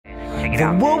The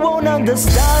world won't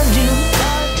understand you.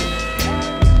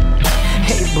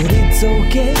 Hey, but it's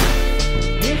okay.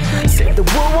 Said the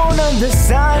world won't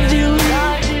understand you,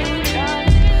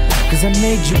 'cause I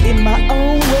made you in my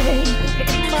own way.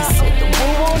 Said the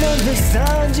world won't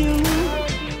understand you,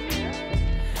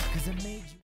 'cause I made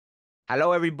you.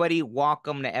 Hello, everybody.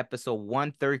 Welcome to episode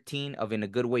 113 of In a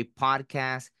Good Way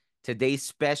podcast. Today's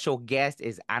special guest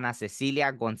is Ana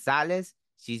Cecilia González.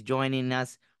 She's joining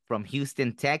us from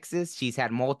Houston, Texas. She's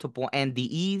had multiple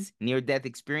NDEs, near-death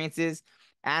experiences,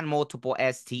 and multiple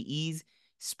STEs,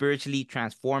 spiritually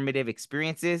transformative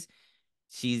experiences.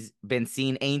 She's been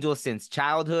seeing angels since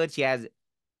childhood. She has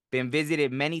been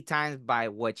visited many times by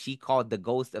what she called the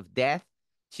ghost of death.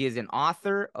 She is an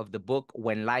author of the book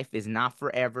When Life Is Not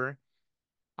Forever.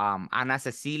 Ana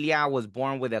Cecilia was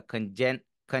born with a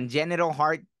congenital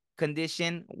heart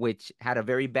condition, which had a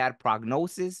very bad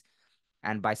prognosis,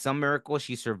 and by some miracle,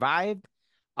 she survived.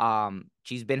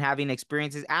 She's been having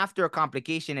experiences after a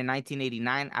complication in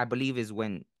 1989, I believe, is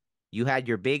when you had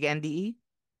your big NDE.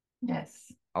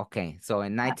 Yes. Okay, so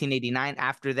in 1989,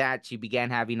 after that, she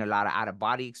began having a lot of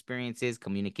out-of-body experiences,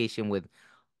 communication with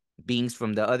beings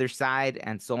from the other side,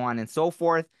 and so on and so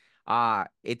forth.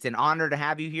 It's an honor to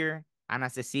have you here, Ana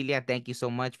Cecilia. Thank you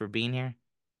so much for being here.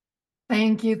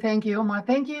 Thank you, Omar.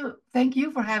 Thank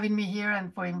you for having me here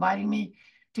and for inviting me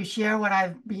to share what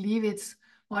I believe it's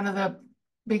one of the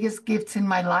biggest gifts in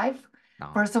my life.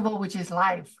 Oh. First of all, which is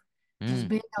life. Just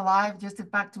being alive, just the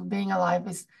fact of being alive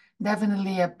is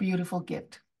definitely a beautiful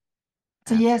gift.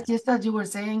 So yes, just as you were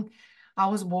saying, I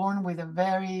was born with a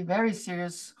very, very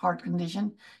serious heart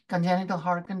condition, congenital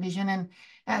heart condition. And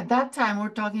at that time,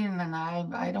 we're talking, and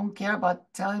I don't care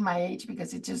about telling my age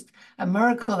because it's just a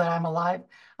miracle that I'm alive.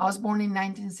 I was born in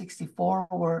 1964,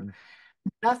 where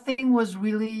nothing was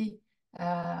really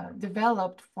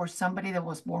developed for somebody that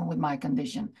was born with my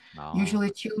condition. Oh. Usually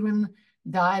children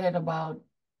died at about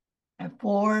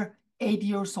 4, 8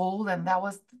 years old, and that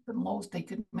was the most they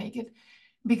could make it.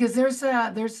 Because there's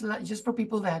just for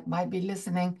people that might be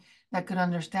listening that could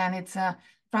understand, it's a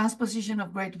transposition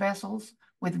of great vessels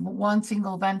with one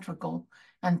single ventricle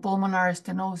and pulmonary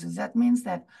stenosis. That means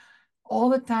that all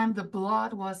the time the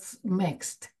blood was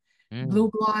mixed. Blue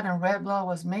blood and red blood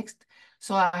was mixed.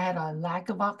 So I had a lack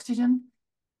of oxygen.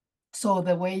 So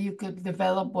the way you could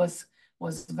develop was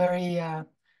very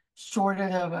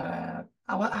shorted of, I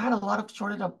had a lot of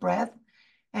shorted of breath,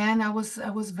 and I was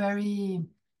very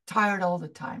tired all the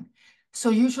time.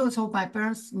 So my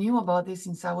parents knew about this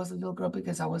since I was a little girl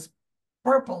because I was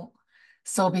purple.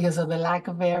 So because of the lack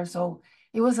of air. So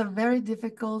it was a very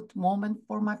difficult moment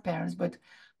for my parents. But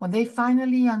when they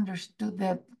finally understood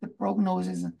that the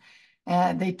prognosis,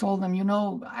 they told them,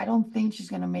 I don't think she's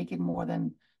going to make it more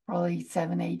than probably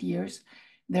 7, 8 years.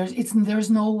 There's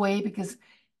no way, because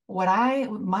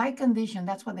my condition,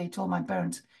 that's what they told my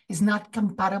parents, is not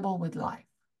compatible with life.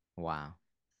 Wow.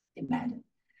 Imagine.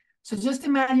 So just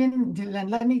imagine,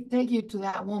 and let me take you to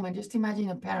that moment. Just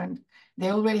imagine a parent. They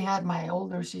already had my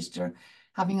older sister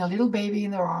having a little baby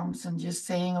in their arms and just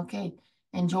saying, okay,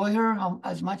 enjoy her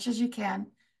as much as you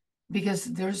can, because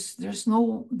there's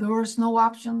no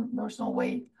option, there's no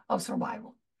way of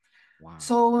survival. Wow.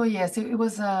 So yes, it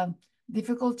was a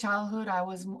difficult childhood.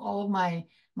 All of my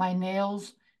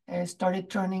nails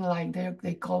started turning like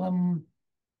they call them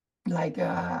like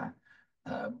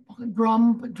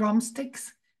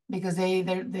drumsticks, because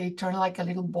they turn like a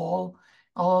little ball.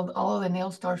 All of the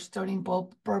nails start turning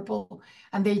purple,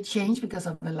 and they change because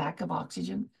of the lack of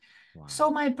oxygen. Wow.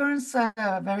 So my parents had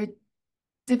a very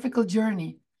difficult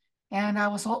journey, and I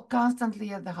was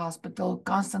constantly at the hospital,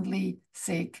 constantly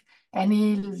sick.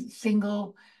 Any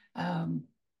single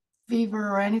fever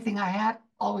or anything I had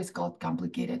always got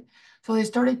complicated. So they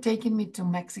started taking me to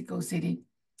Mexico City.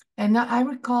 And I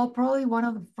recall probably one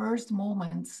of the first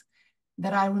moments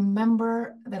that I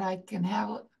remember that I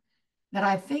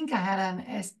think I had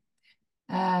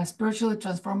a spiritually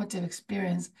transformative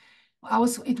experience.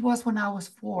 It was when I was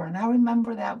 4, and I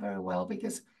remember that very well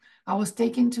because I was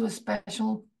taken to a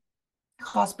special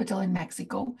hospital in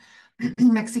Mexico,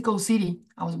 Mexico City.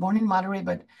 I was born in Monterrey,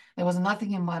 but there was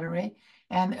nothing in Monterrey,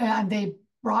 and they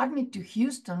brought me to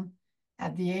Houston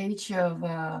at the age of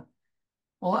I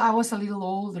was a little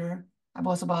older. I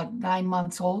was about 9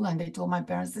 months old, and they told my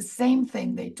parents the same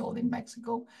thing they told in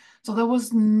Mexico. So there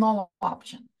was no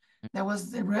option. There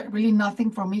was really nothing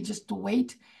for me, just to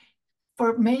wait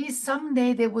for maybe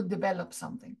someday they would develop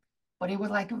something, but it was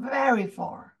like very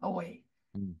far away.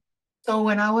 So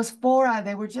when I was 4,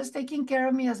 they were just taking care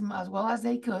of me as well as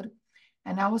they could.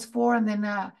 And I was 4, and then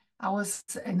I was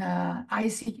in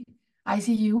ICU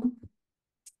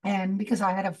And because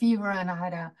I had a fever and I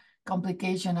had a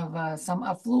complication of a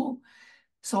flu,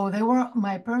 so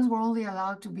my parents were only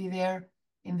allowed to be there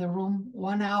in the room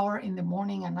 1 hour in the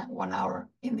morning and 1 hour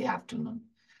in the afternoon.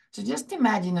 So just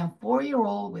imagine a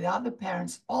 4-year-old without the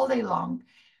parents all day long,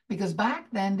 because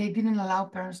back then they didn't allow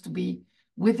parents to be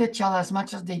with the child as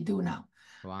much as they do now.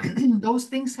 Wow. Those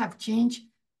things have changed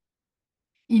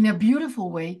in a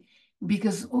beautiful way,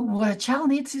 because what a child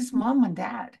needs is mom and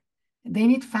dad. They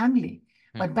need family.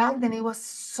 Hmm. But back then it was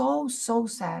so, so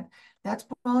sad. That's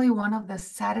probably one of the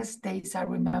saddest days I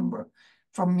remember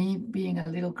from me being a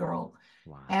little girl.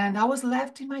 Wow. And I was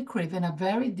left in my crib, in a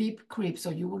very deep crib,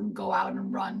 so you wouldn't go out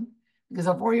and run, because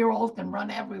a 4-year-old can run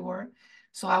everywhere.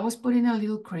 So I was put in a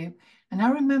little crib. And I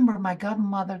remember my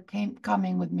godmother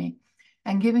coming with me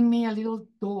and giving me a little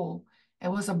doll. It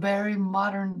was a very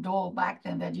modern doll back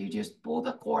then that you just pull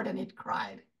the cord and it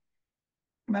cried.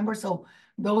 Remember? So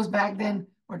those back then,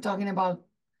 we're talking about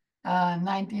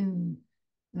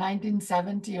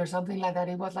 1970 or something like that.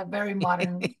 It was like very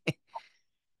modern.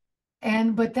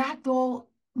 But that doll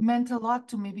meant a lot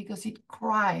to me because it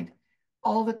cried.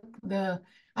 All the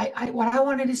what I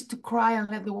wanted is to cry and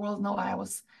let the world know I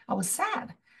was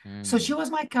sad. So she Mm.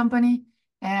 was my company,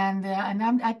 and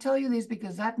I tell you this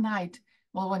because that night,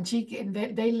 well, when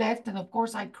they left, and of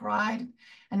course I cried,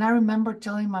 and I remember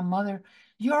telling my mother,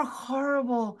 "You're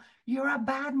horrible. You're a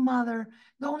bad mother.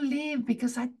 Don't leave,"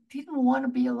 because I didn't want to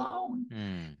be alone.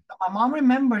 Mm. My mom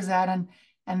remembers that, and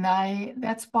I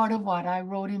that's part of what I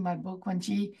wrote in my book when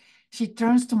she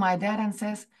turns to my dad and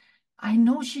says, "I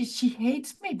know she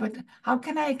hates me, but how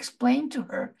can I explain to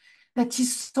her that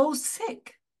she's so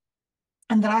sick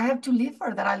and that I have to leave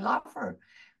her, that I love her?"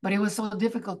 But it was so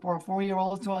difficult for a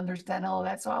 4-year-old to understand all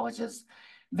that. So I was just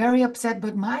very upset.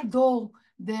 But my doll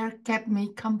there kept me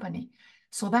company.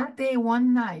 So that day,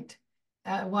 one night,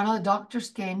 one of the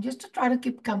doctors came just to try to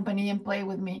keep company and play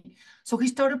with me. So he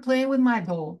started playing with my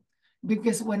doll,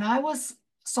 because when I was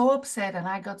so upset and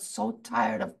I got so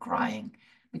tired of crying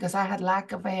because I had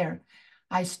lack of air,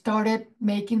 I started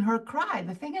making her cry.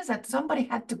 The thing is that somebody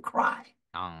had to cry.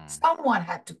 Oh. Someone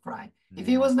had to cry. If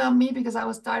it Yeah. was not me, because I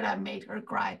was tired, I made her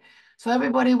cry. So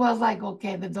everybody was like,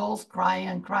 okay, the doll's crying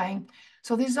and crying.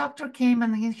 So this doctor came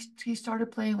and he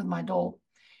started playing with my doll.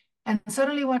 And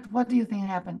suddenly, what do you think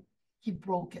happened? He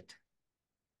broke it.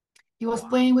 He was Wow.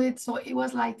 playing with it. So it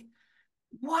was like,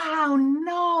 wow,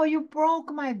 no, you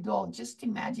broke my doll. Just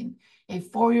imagine a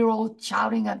 4-year-old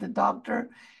shouting at the doctor,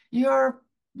 You're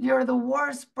you're the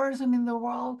worst person in the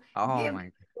world. Oh Give me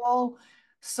my. the doll."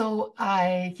 So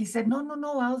he said, "No, no,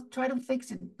 no, I'll try to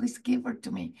fix it. Please give her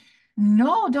to me."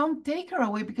 "No, don't take her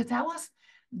away," because that was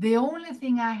the only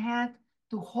thing I had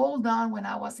to hold on when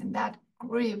I was in that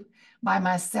crib by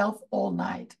myself all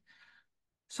night.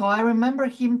 So I remember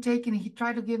he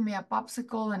tried to give me a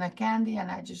popsicle and a candy, and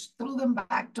I just threw them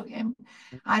back to him.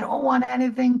 "I don't want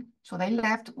anything." So they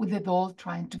left with the doll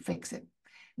trying to fix it.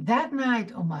 That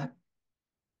night, Omar,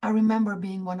 I remember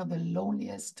being one of the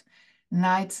loneliest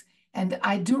nights. And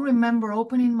I do remember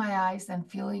opening my eyes and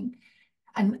feeling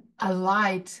a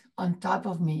light on top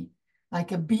of me,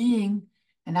 like a being.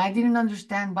 And I didn't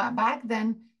understand. But back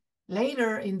then,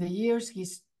 later in the years,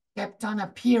 kept on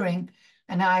appearing.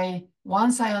 And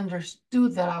once I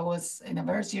understood that I was in a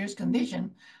very serious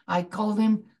condition, I called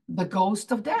him the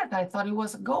ghost of death. I thought he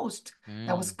was a ghost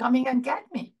that was Mm. coming and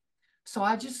get me. So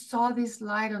I just saw this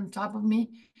light on top of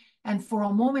me. And for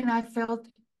a moment, I felt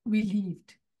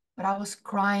relieved, but I was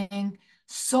crying,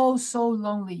 so, so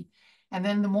lonely. And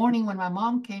then the morning when my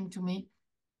mom came to me,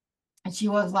 and she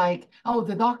was like, "Oh,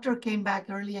 the doctor came back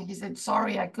early and he said,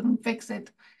 sorry, I couldn't fix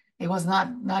it. It was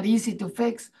not easy to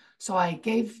fix." So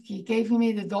he gave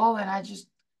me the doll, and I just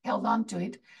held on to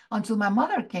it until my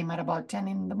mother came at about 10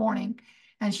 in the morning.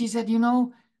 And she said,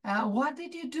 "What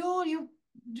did you do? You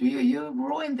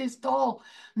ruined this doll."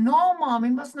 "No, Mom,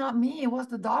 it was not me. It was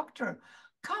the doctor."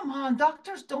 "Come on,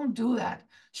 doctors don't do that."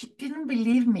 She didn't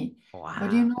believe me.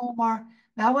 But Wow. Mar,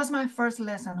 that was my first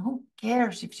lesson. Who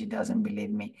cares if she doesn't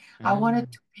believe me? I wanted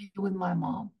Mm. to be with my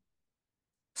mom.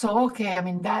 So okay, I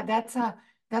mean that's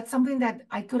something that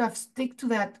I could have stick to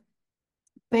that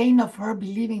pain of her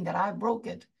believing that I broke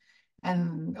it.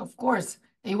 And of course,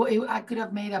 I could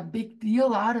have made a big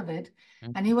deal out of it.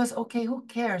 And it was okay, who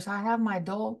cares? I have my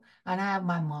doll and I have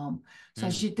my mom. So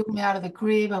Mm. she took me out of the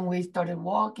crib and we started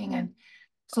walking. And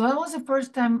so that was the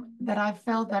first time that I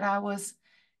felt that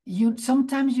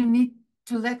sometimes you need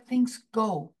to let things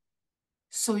go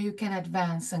so you can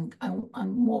advance and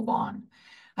move on.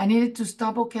 I needed to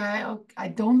stop. Okay, I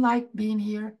don't like being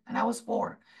here. And I was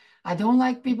 4. I don't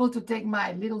like people to take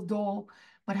my little doll.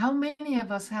 But how many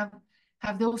of us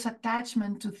have those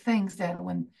attachment to things that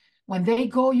when they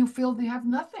go, you feel they have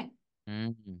nothing.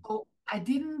 So I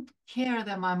didn't care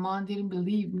that my mom didn't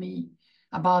believe me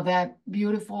about that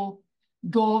beautiful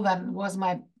doll that was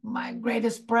my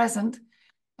greatest present,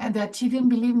 and that she didn't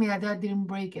believe me that didn't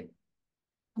break it.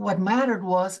 What mattered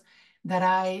was that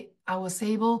I was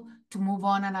able to move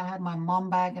on, and I had my mom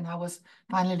back, and I was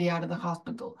finally out of the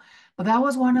hospital. But that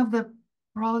was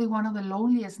probably one of the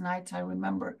loneliest nights I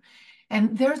remember.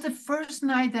 And there's the first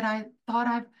night that I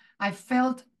thought I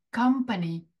felt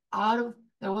company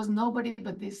there was nobody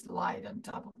but this light on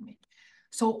top of me.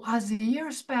 So as the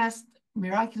years passed,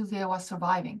 miraculously I was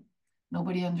surviving.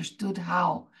 Nobody understood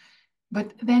how.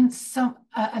 But then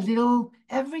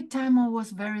every time I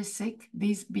was very sick,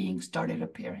 these beings started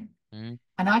appearing. And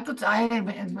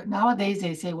nowadays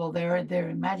they say, well, they're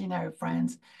imaginary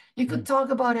friends. You could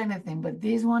talk about anything, but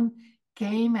this one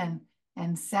came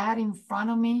and sat in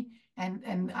front of me,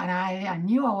 and I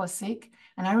knew I was sick.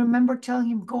 And I remember telling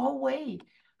him, go away.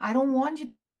 I don't want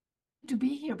you to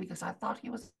be here, because I thought he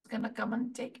was going to come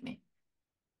and take me.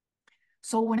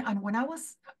 So when I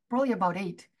was probably about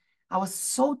 8, I was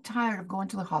so tired of going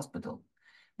to the hospital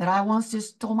that I once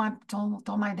just told my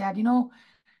dad,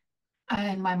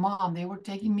 and my mom, they were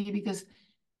taking me because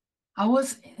I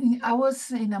was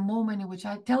in a moment in which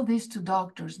I tell this to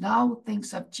doctors. Now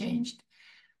things have changed.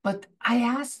 But I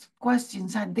asked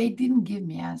questions and they didn't give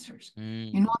me answers.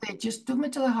 They just took me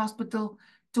to the hospital,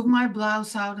 took my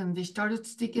blouse out, and they started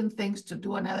sticking things to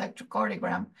do an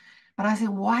electrocardiogram. But I said,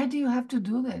 why do you have to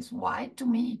do this? Why to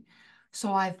me?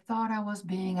 So I thought I was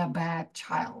being a bad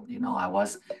child.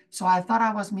 So I thought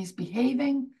I was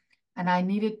misbehaving, and I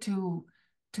needed to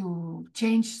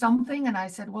change something. And I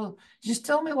said, well, just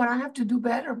tell me what I have to do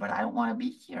better, but I don't want to be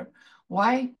here.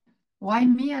 Why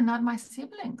me and not my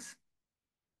siblings?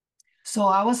 So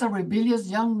I was a rebellious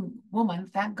young woman,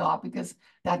 thank God, because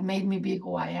that made me be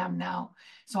who I am now.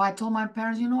 So I told my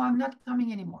parents, I'm not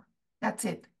coming anymore. That's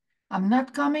it. I'm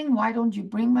not coming. Why don't you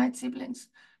bring my siblings?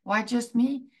 Why just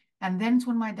me? And then it's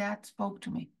when my dad spoke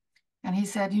to me. And he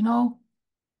said,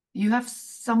 you have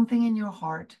something in your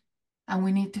heart, and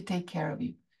we need to take care of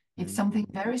you. It's something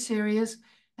very serious,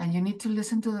 and you need to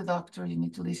listen to the doctor. You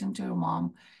need to listen to your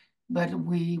mom. But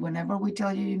whenever we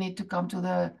tell you need to come to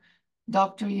the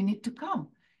doctor, you need to come.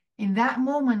 In that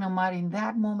moment, Omar,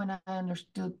 I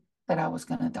understood that I was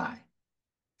going to die.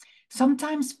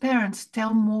 Sometimes parents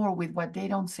tell more with what they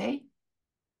don't say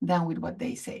than with what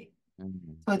they say.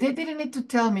 So they didn't need to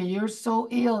tell me you're so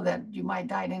ill that you might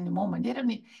die at any moment.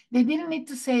 They didn't need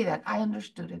to say that. I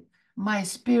understood it. My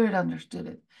spirit understood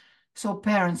it. So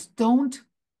parents,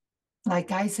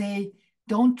 like I say,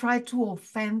 don't try to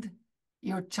offend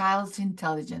your child's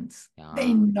intelligence.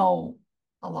 They know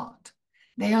a lot.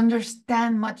 They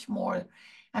understand much more.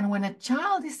 And when a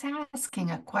child is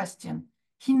asking a question,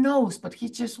 he knows, but he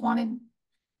just wanted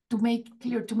to make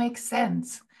clear, to make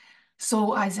sense.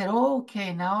 So I said, oh,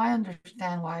 okay, now I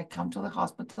understand why I come to the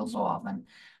hospital so often.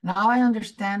 Now I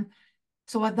understand.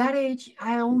 So at that age,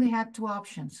 I only had 2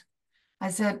 options. I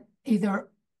said, either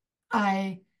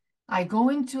I go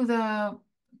into the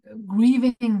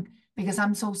grieving because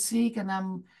I'm so sick and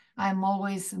I'm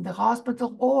always in the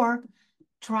hospital, or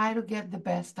try to get the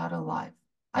best out of life.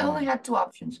 I only had 2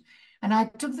 options. And I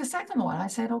took the second one. I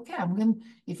said, okay,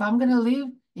 if I'm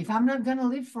not gonna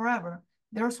live forever,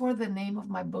 there's where the name of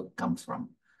my book comes from.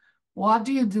 What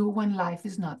do you do when life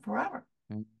is not forever?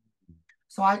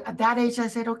 So at that age, I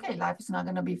said, okay, life is not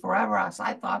gonna be forever as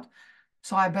I thought,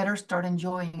 so I better start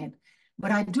enjoying it.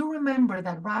 But I do remember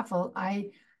that Rafael, I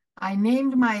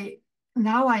named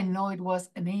now I know it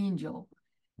was an angel,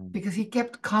 because he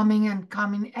kept coming and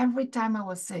coming every time I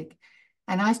was sick.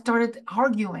 And I started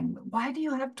arguing, why do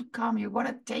you have to come? You want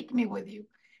to take me with you.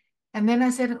 And then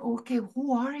I said, okay,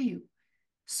 who are you?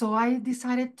 So I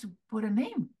decided to put a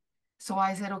name. So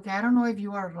I said, okay, I don't know if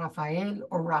you are Rafael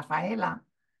or Rafaela,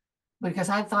 because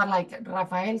I thought like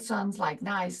Rafael sounds like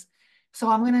nice. So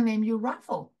I'm going to name you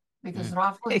Rafael, because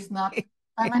Rafael is not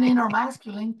feminine or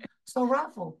masculine. So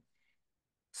Rafael.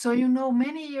 So,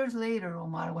 many years later,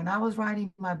 Omar, when I was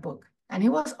writing my book, and it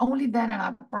was only then, and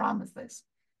I promise this,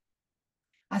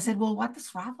 I said, well, what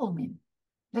does Rafael mean?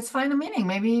 Let's find a meaning.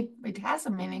 Maybe it has a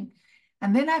meaning.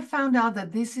 And then I found out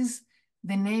that this is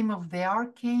the name of the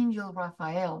archangel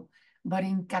Raphael, but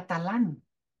in Catalan.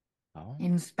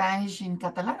 In Spanish, in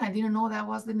Catalan. I didn't know that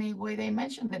was the way they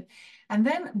mentioned it. And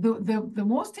then the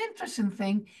most interesting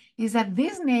thing is that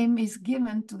this name is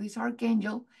given to this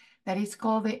archangel that is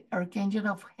called the Archangel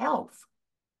of Health.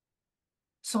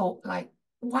 So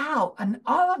wow. And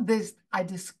all of this I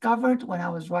discovered when I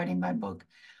was writing my book,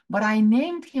 but I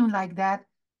named him like that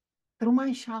through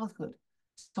my childhood.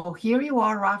 So here you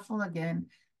are, Raffle, again.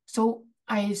 So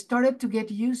I started to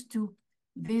get used to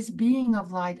this being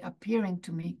of light appearing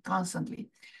to me constantly.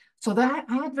 So that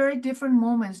I had very different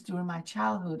moments during my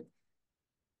childhood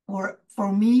where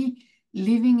for me,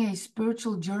 living a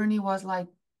spiritual journey was like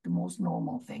the most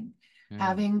normal thing.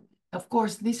 Having, of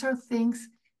course, these are things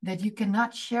that you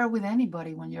cannot share with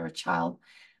anybody when you're a child,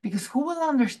 because who will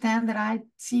understand that I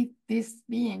see this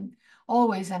being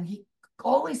always, and he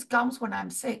always comes when I'm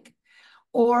sick?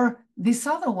 Or this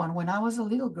other one, when I was a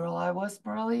little girl, I was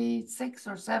probably 6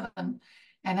 or 7,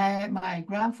 and my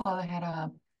grandfather had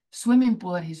a swimming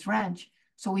pool at his ranch.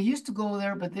 So we used to go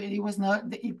there, but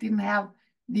it didn't have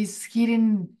this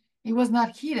heating, it was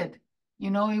not heated.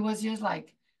 It was just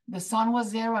like the sun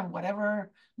was there and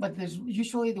whatever, but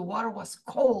usually the water was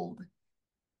cold.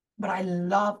 But I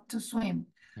loved to swim.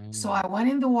 So I went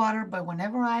in the water, but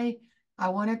whenever I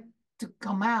wanted to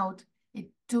come out, it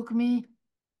took me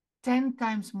 10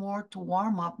 times more to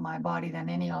warm up my body than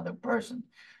any other person.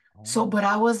 So, but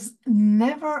I was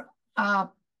never a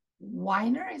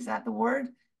whiner, is that the word?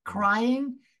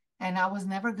 Crying, and I was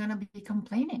never going to be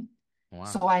complaining. Wow.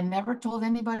 So I never told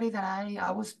anybody that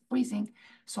I was freezing.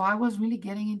 So I was really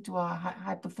getting into a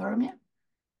hypothermia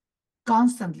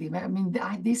constantly. I mean,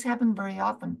 this happened very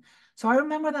often. So I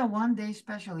remember that one day,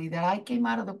 especially, that I came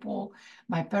out of the pool.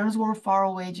 My parents were far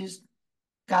away, just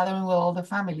gathering with all the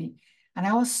family. And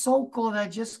I was so cold, I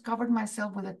just covered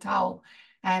myself with a towel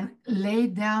and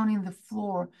laid down in the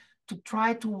floor to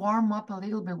try to warm up a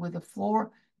little bit with the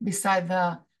floor beside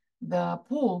the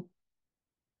pool.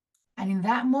 And in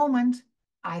that moment,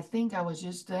 I think I was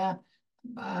just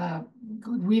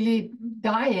really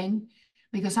dying,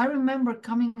 because I remember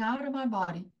coming out of my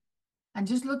body and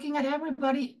just looking at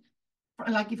everybody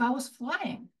like if I was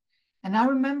flying. And I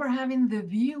remember having the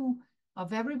view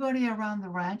of everybody around the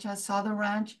ranch. I saw the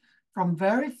ranch from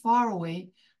very far away,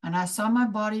 and I saw my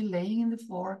body laying in the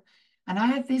floor. And I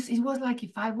had this, it was like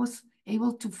if I was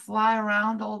able to fly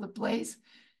around all the place.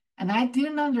 And I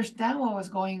didn't understand what was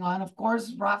going on. Of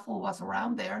course, Raffle was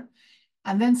around there.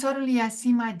 And then suddenly I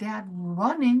see my dad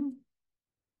running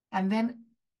and then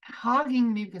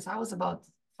hugging me, because I was about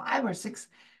 5 or 6,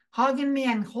 hugging me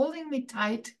and holding me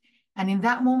tight. And in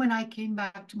that moment, I came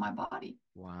back to my body.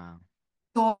 Wow.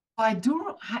 So I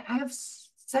have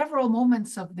several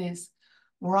moments of this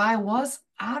where I was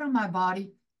out of my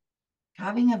body,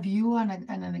 having a view and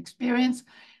an experience.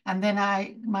 And then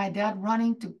my dad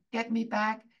running to get me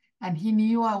back, and he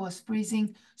knew I was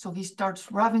freezing. So he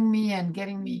starts rubbing me and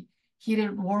getting me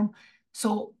heated, warm.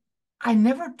 So I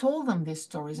never told them these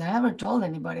stories. I never told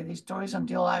anybody these stories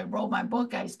until I wrote my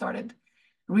book. I started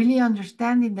really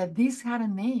understanding that this had a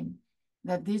name,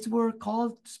 that these were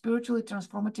called spiritually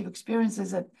transformative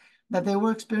experiences, that they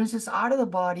were experiences out of the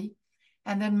body,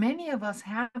 and that many of us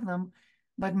have them,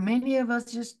 but many of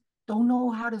us just don't know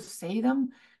how to say them.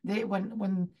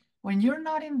 When you're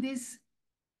not in this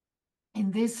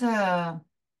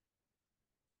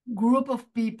group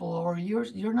of people, or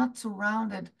you're not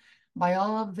surrounded by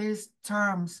all of these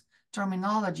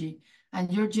terminology,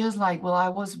 and you're just like, well, I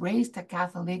was raised a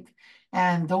Catholic,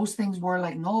 and those things were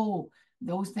like, no,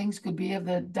 those things could be of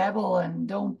the devil, and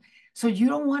don't. So you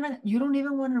don't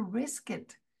even want to risk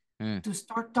it to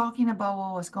start talking about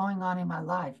what was going on in my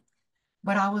life.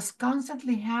 But I was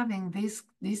constantly having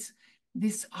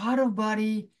this out of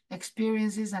body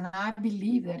experiences, and I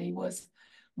believe that it was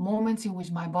moments in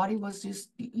which my body was just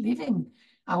living.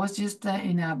 I was just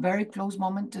in a very close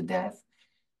moment to death.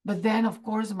 But then, of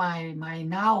course, my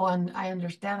now, and I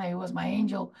understand that it was my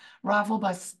angel, Raffle,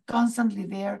 was constantly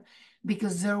there,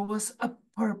 because there was a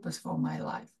purpose for my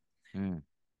life.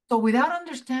 So without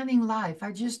understanding life,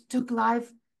 I just took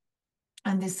life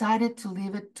and decided to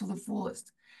live it to the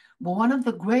fullest. But one of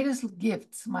the greatest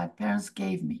gifts my parents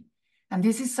gave me, and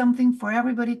this is something for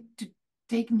everybody to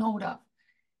take note of,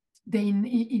 they,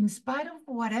 in spite of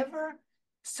whatever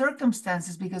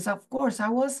circumstances, because of course I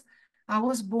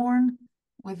was born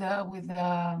with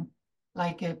a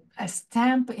like a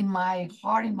stamp in my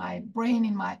heart, in my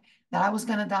brain, that I was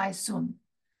gonna die soon.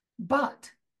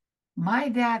 But my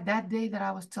dad, that day that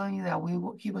I was telling you that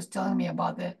he was telling me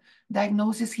about the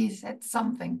diagnosis, he said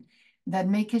something that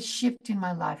made a shift in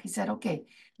my life. He said, okay,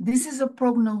 this is a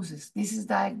prognosis, this is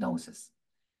diagnosis,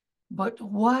 but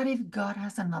what if God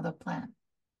has another plan?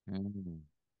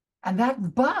 And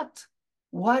that but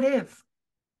what if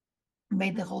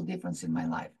made the whole difference in my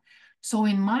life. So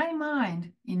in my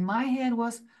mind, in my head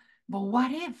was, but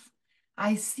what if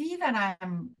I see that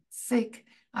I'm sick?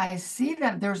 I see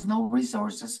that there's no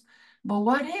resources, but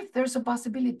what if there's a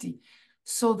possibility?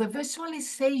 So the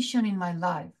visualization in my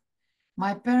life,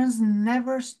 my parents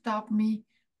never stopped me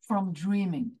from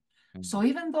dreaming. So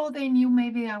even though they knew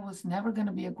maybe I was never going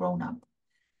to be a grown-up,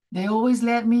 they always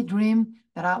let me dream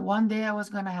that one day I was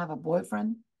going to have a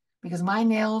boyfriend, because my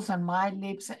nails and my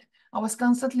lips, I was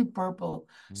constantly purple.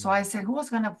 So I said, who was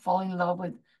going to fall in love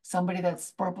with somebody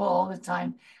that's purple all the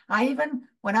time?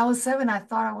 When I was 7, I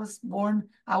thought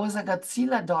I was a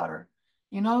Godzilla daughter.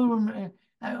 You know,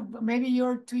 maybe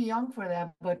you're too young for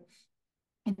that, but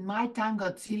in my time,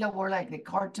 Godzilla were like the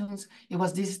cartoons. It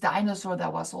was this dinosaur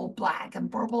that was all black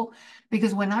and purple.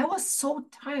 Because when I was so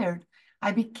tired,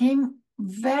 I became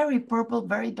very purple,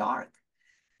 very dark.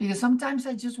 Because sometimes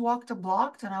I just walked a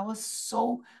block and I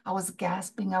was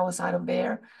gasping, I was out of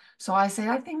air. So I said,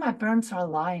 I think my parents are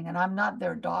lying and I'm not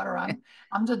their daughter.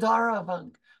 I'm the daughter of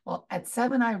well, at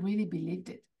 7, I really believed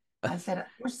it. I said,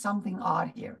 there's something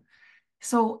odd here.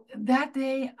 So that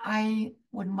day,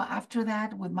 after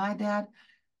that, with my dad,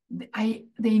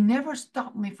 they never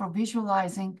stopped me from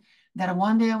visualizing that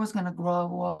one day I was going to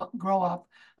grow up.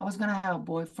 I was going to have a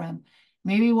boyfriend.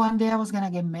 Maybe one day I was going to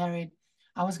get married.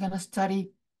 I was going to study.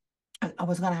 I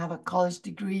was going to have a college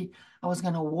degree. I was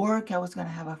going to work. I was going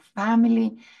to have a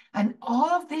family. And all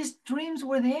of these dreams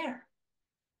were there.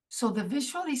 So the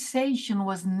visualization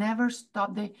was never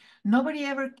stopped. Nobody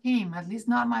ever came, at least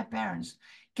not my parents,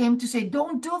 came to say,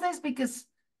 don't do this because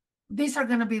these are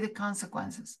going to be the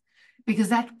consequences, because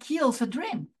that kills a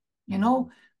dream. You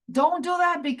know, don't do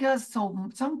that because, so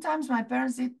sometimes my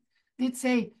parents did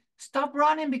say, stop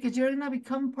running because you're going to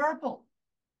become purple.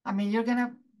 I mean,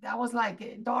 that was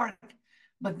like dark.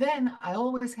 But then I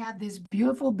always had these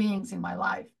beautiful beings in my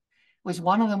life, which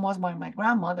one of them was my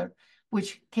grandmother,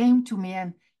 which came to me,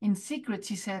 and in secret,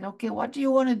 she said, okay, what do you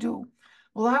want to do?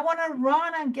 Well, I want to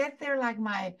run and get there like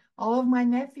all of my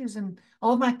nephews and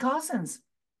all of my cousins.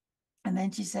 And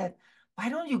then she said, why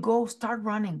don't you go start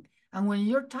running? And when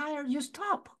you're tired, you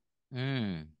stop.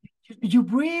 You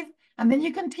breathe and then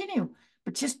you continue,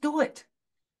 but just do it.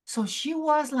 So she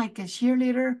was like a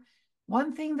cheerleader.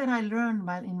 One thing that I learned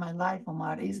in my life,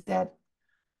 Omar, is that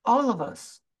all of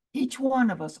us, each one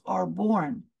of us, are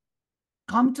born,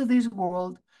 come to this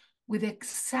world with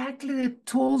exactly the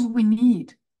tools we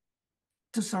need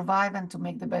to survive and to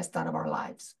make the best out of our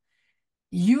lives.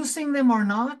 Using them or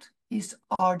not is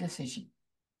our decision.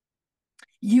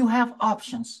 You have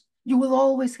options. You will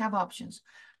always have options.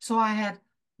 So I had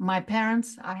my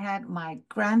parents, I had my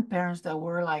grandparents that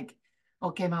were like,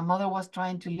 okay, my mother was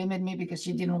trying to limit me because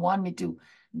she didn't want me to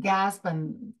gasp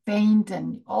and faint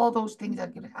and all those things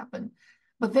that could happen.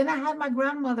 But then I had my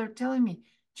grandmother telling me,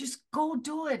 just go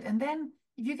do it. And then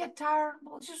if you get tired,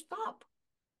 well, just stop.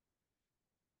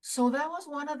 So that was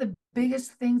one of the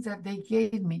biggest things that they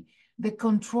gave me, the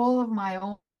control of my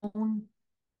own,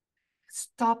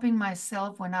 stopping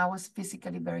myself when I was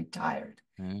physically very tired.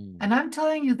 And I'm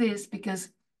telling you this because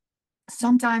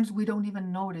sometimes we don't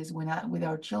even notice with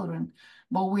our children,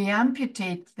 but we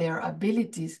amputate their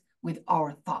abilities with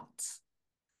our thoughts.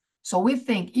 So we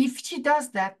think if she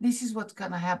does that, this is what's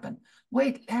going to happen.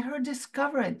 Wait, let her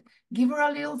discover it. Give her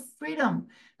a little freedom.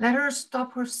 Let her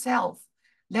stop herself.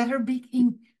 Let her be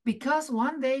in, because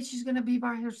one day she's going to be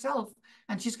by herself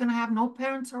and she's going to have no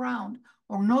parents around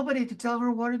or nobody to tell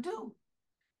her what to do.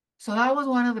 So that was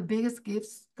one of the biggest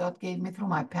gifts God gave me through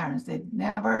my parents. They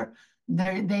never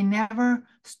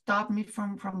stopped me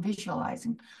from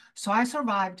visualizing. So I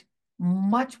survived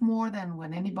much more than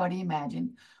when anybody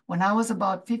imagined. When I was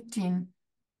about 15,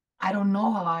 I don't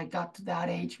know how I got to that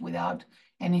age without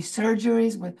any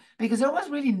surgeries, because there was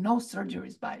really no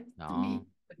surgeries to me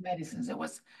with medicines.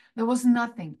 There was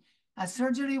nothing. A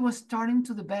surgery was starting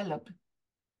to develop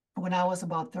when I was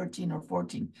about 13 or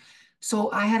 14.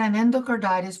 So I had an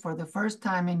endocarditis for the first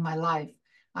time in my life.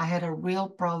 I had a real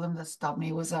problem that stopped me.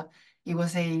 It was a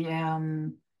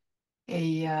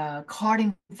heart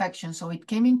infection. So it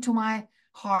came into my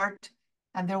heart,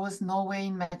 and there was no way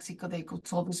in Mexico they could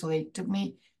solve it. So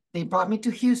they brought me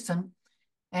to Houston,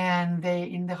 and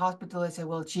in the hospital, they said,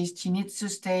 well, she needs to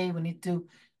stay. We need to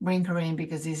bring her in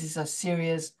because this is a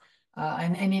serious,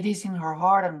 and it is in her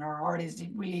heart, and her heart is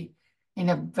really in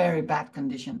a very bad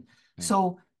condition.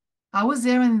 So I was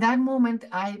there in that moment.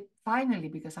 I finally,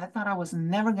 because I thought I was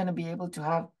never going to be able to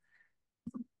have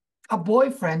a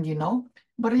boyfriend,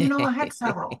 but I had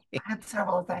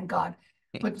several. Thank God.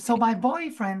 But so my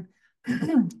boyfriend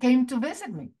came to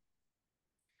visit me.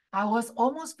 I was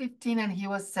almost 15 and he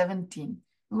was 17.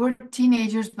 We were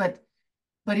teenagers, but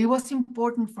it was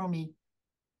important for me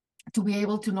to be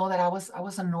able to know that I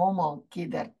was a normal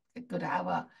kid that could have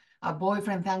a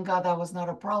boyfriend. Thank God that was not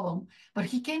a problem. But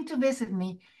he came to visit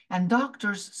me, and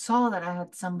doctors saw that I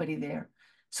had somebody there.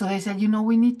 So they said,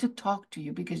 we need to talk to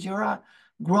you because you're a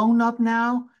grown up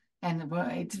now. And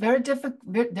it's very different.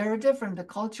 Very different, the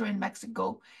culture in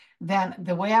Mexico, than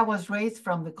the way I was raised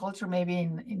from the culture maybe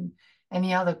in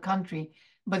any other country.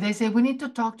 But they say, we need to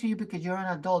talk to you because you're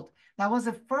an adult. That was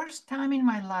the first time in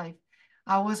my life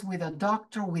I was with a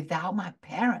doctor without my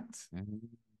parents. Mhm.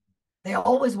 They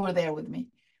always were there with me,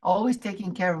 always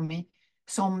taking care of me.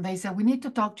 So they said, we need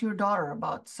to talk to your daughter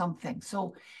about something.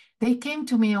 So they came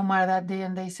to me, Omar, that day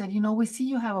and they said, we see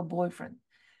you have a boyfriend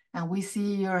and we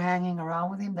see you're hanging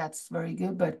around with him. That's very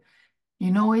good. But,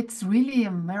 it's really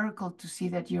a miracle to see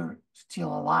that you're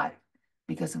still alive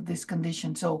because of this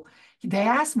condition. So they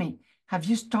asked me, have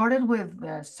you started with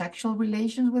sexual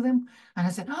relations with him? And I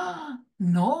said,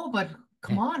 no, but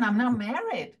come on, I'm not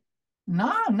married.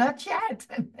 No, not yet.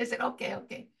 And I said,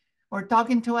 okay. We're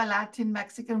talking to a Latin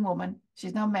Mexican woman.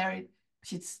 She's not married.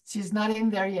 She's not in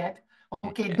there yet.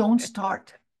 Okay, don't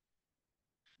start.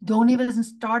 Don't even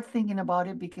start thinking about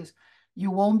it because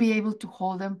you won't be able to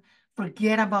hold them.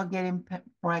 Forget about getting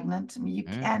pregnant. I mean, you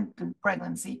can't do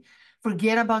pregnancy.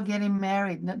 Forget about getting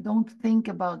married. No, don't think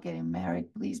about getting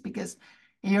married, please, because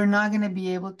you're not going to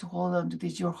be able to hold on to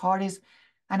this. Your heart is.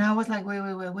 And I was like,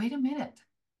 wait a minute.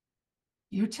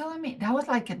 You're telling me that was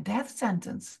like a death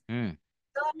sentence. Mm.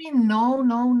 Telling me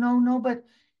no, but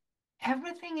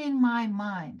everything in my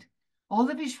mind, all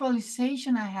the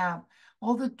visualization I have,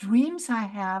 all the dreams I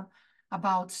have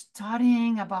about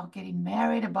studying, about getting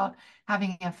married, about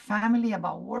having a family,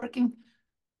 about working,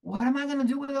 what am I going to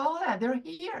do with all that? They're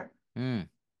here. Mm.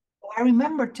 I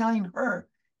remember telling her,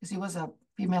 because he was a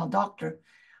female doctor,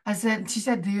 she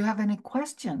said, do you have any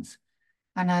questions?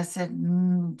 And I said,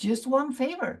 just one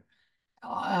favor.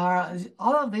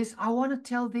 All of this, I want to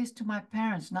tell this to my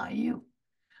parents, not you.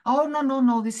 Oh,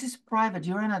 no, this is private.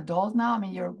 You're an adult now. I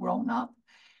mean, you're grown up.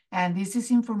 And this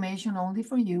is information only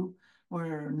for you.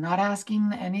 We're not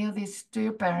asking any of this to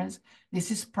your parents.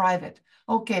 This is private.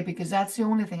 Okay, because that's the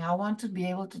only thing. I want to be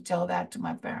able to tell that to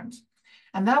my parents.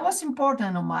 And that was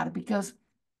important, Omar, because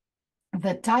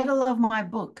the title of my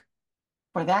book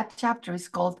for that chapter is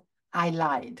called I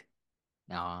Lied.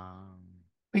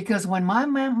 Because when my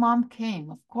mom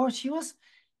came, of course, she was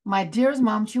my dearest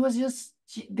mom. She was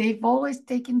they've always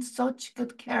taken such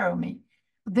good care of me.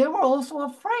 They were also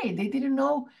afraid. They didn't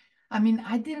know. I mean,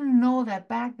 I didn't know that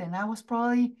back then. I was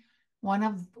probably one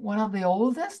of the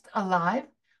oldest alive.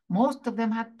 Most of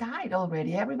them had died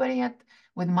already. Everybody had,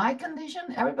 with my condition,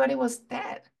 everybody was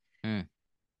dead. Mm.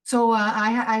 So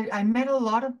I met a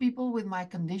lot of people with my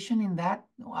condition in that.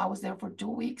 I was there for 2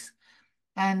 weeks.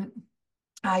 And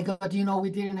I got, we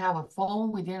didn't have a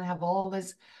phone. We didn't have all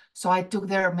this. So I took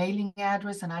their mailing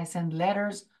address and I sent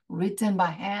letters written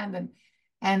by hand.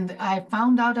 And I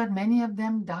found out that many of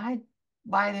them died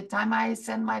by the time I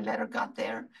sent my letter got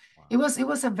there. Wow. It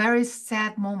was a very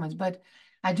sad moment. But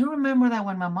I do remember that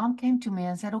when my mom came to me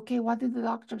and said, okay, what did the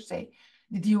doctor say?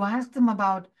 Did you ask them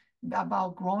about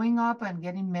growing up and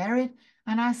getting married?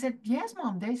 And I said, yes,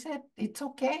 Mom. They said it's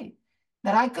okay,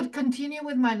 that I could continue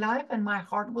with my life and my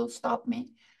heart will stop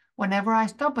me whenever I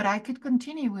stop, but I could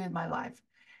continue with my life.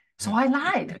 So I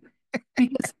lied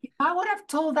because if I would have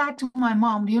told that to my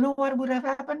mom, do you know what would have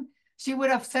happened? She would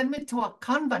have sent me to a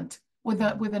convent with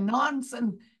the nuns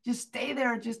and just stay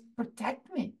there, just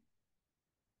protect me.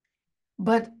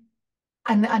 But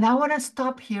and I want to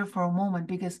stop here for a moment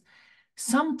because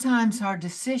sometimes our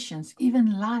decisions,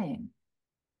 even lying,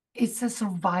 it's a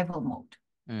survival mode.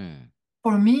 Mm.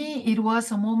 For me, it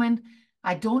was a moment,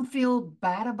 I don't feel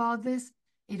bad about this.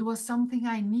 It was something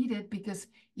I needed because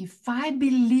if I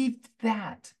believed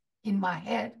that in my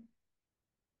head,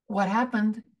 what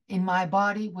happened in my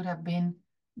body would have been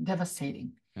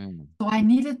devastating. Mm. So I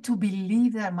needed to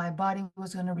believe that my body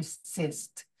was going to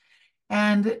resist.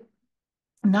 And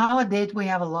nowadays, we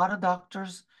have a lot of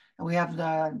doctors. We have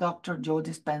the Dr. Joe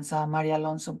Dispenza, Maria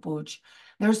Alonso Puig.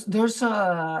 There's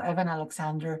Evan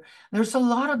Alexander. There's a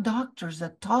lot of doctors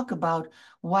that talk about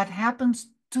what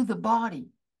happens to the body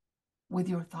with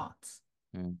your thoughts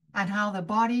and how the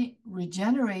body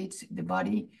regenerates. The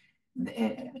body,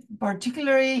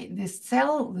 particularly the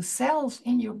cells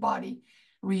in your body,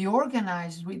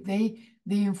 reorganize. The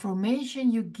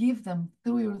information you give them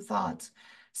through your thoughts.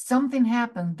 Something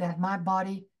happened that my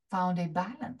body found a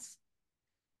balance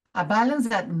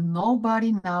that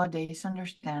nobody nowadays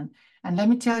understands. And let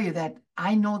me tell you that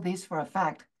I know this for a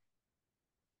fact.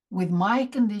 With my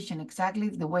condition, exactly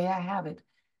the way I have it,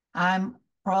 I'm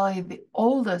probably the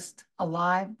oldest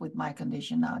alive with my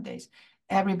condition nowadays.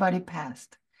 Everybody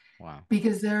passed. Wow.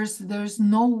 Because there's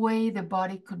no way the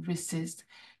body could resist.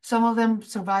 Some of them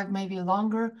survived maybe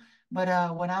longer, but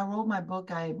when I wrote my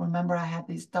book, I remember I had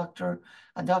this Dr.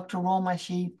 Roma.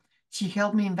 She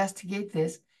helped me investigate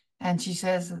this, And she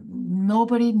says,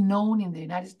 nobody known in the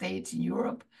United States, in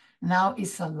Europe, now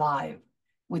is alive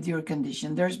with your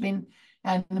condition. There's been,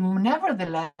 and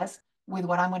nevertheless, with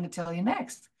what I'm going to tell you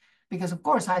next, because of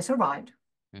course I survived,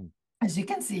 as you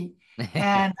can see,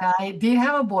 and I did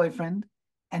have a boyfriend,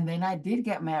 and then I did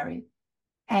get married,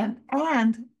 and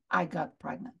I got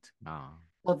pregnant. Oh.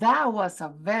 Well, that was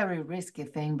a very risky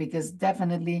thing because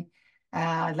definitely,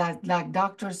 like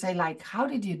doctors say, like, how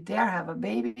did you dare have a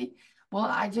baby? Well,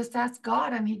 I just asked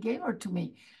God and He gave her to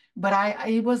me. But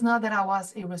it was not that I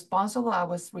was irresponsible. I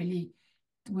was really,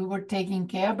 we were taking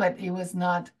care, but it was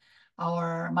not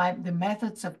the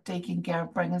methods of taking care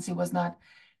of pregnancy was not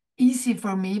easy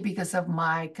for me because of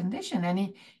my condition.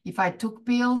 And if I took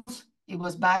pills, it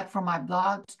was bad for my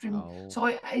bloodstream. Oh. So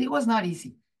it was not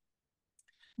easy.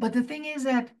 But the thing is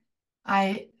that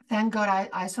thank God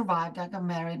I survived. I got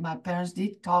married. My parents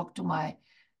did talk to my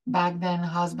back then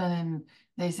husband, and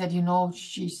they said,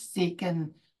 she's sick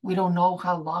and we don't know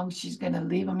how long she's going to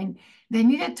live. I mean, they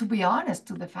needed to be honest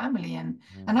to the family. And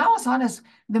I was honest.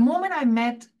 The moment I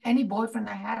met any boyfriend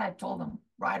I had, I told them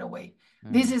right away,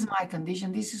 this is my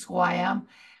condition. This is who I am.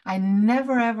 I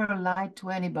never, ever lied to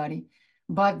anybody.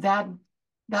 But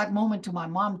that moment to my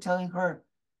mom telling her,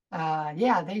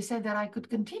 yeah, they said that I could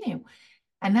continue.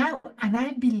 And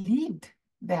I believed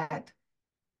that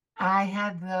I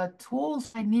had the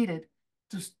tools I needed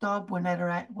to stop whenever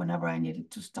I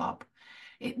needed to stop.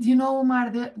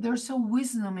 Omar, there's a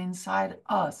wisdom inside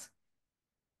us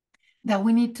that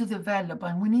we need to develop,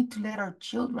 and we need to let our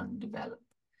children develop.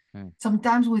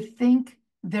 Sometimes we think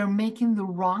they're making the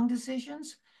wrong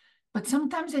decisions, but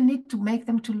sometimes I need to make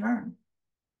them to learn.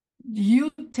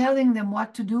 You telling them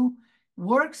what to do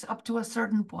works up to a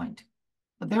certain point.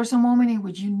 But there's a moment in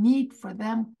which you need for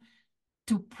them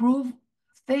to prove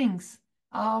things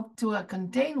up to a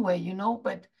contained way,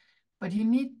 but you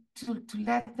need to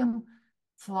let them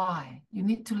fly. You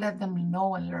need to let them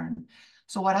know and learn.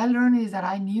 So what I learned is that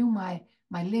I knew my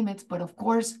limits, but of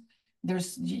course,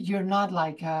 you're not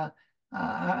like,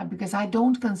 because I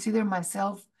don't consider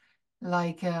myself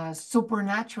like a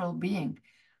supernatural being.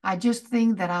 I just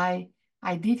think that I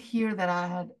did hear that I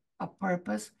had a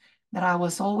purpose, that I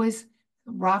was always,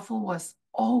 Raffle was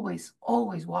always,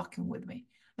 always walking with me.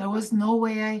 There was no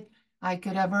way I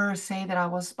could ever say that I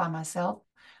was by myself,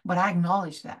 but I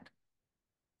acknowledged that.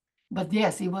 But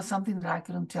yes, it was something that I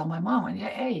couldn't tell my mom. And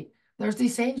hey, there's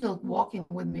this angel walking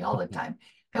with me all the time.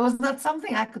 It was not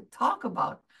something I could talk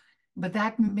about, but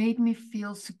that made me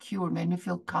feel secure, made me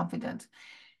feel confident.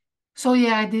 So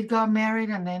yeah, I did got married,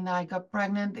 and then I got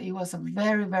pregnant. It was a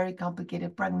very, very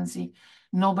complicated pregnancy.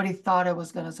 Nobody thought I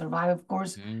was going to survive. Of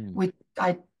course,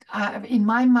 in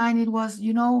my mind, it was,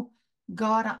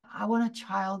 God, I want a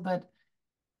child, but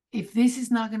if this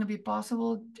is not going to be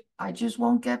possible, I just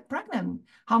won't get pregnant.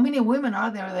 How many women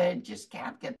are there that just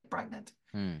can't get pregnant?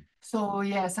 So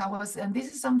yes, and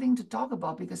this is something to talk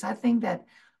about, because I think that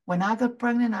when I got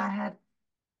pregnant, I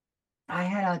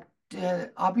had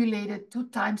ovulated 2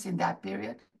 times in that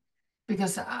period,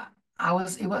 because I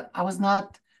was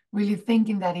not really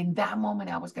thinking that in that moment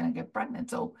I was going to get pregnant.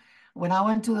 So when I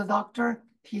went to the doctor,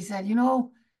 he said,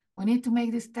 we need to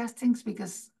make these testings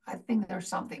because I think there's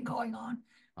something going on.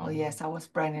 Oh. Well, yes, I was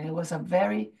pregnant. It was a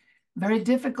very, very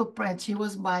difficult pregnancy.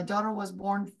 My daughter was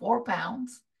born 4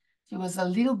 pounds. She was a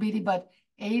little bitty, but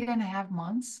 8.5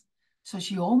 months. So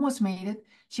she almost made it.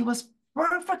 She was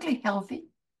perfectly healthy,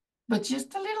 but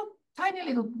just a little, tiny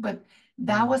little, but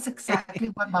that was exactly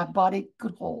what my body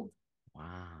could hold.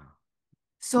 Wow.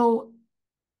 So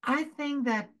I think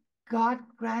that God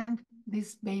granted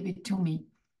this baby to me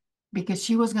because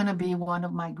she was going to be one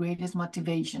of my greatest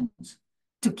motivations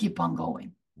to keep on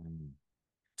going.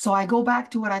 So I go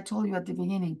back to what I told you at the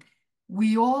beginning.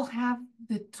 We all have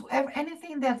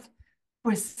anything that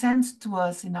presents to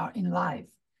us in life.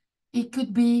 It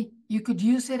could be, you could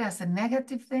use it as a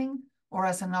negative thing or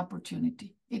as an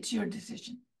opportunity. It's your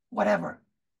decision, whatever.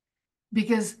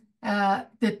 Because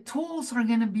the tools are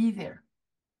going to be there.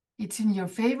 It's in your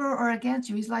favor or against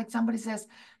you. It's like somebody says,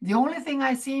 the only thing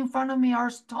I see in front of me are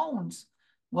stones.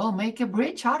 Well, make a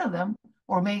bridge out of them,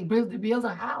 or build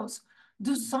a house.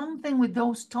 Do something with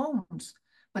those stones,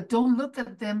 but don't look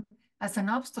at them as an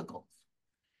obstacle.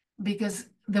 Because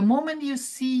the moment you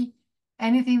see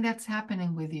anything that's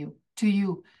happening to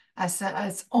you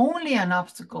as only an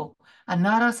obstacle and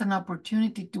not as an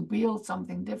opportunity to build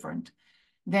something different,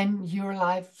 then your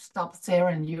life stops there,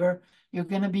 and you're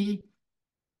going to be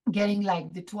getting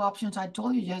like the 2 options I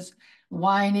told you, just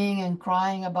whining and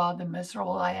crying about the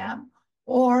miserable I am,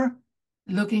 or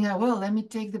looking at, well, let me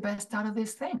take the best out of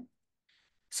this thing.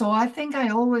 So I think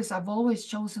I've always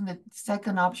chosen the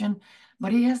second option,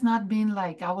 But it has not been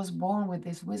like I was born with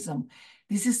this wisdom.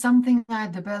 This is something I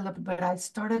developed, but I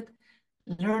started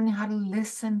learning how to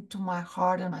listen to my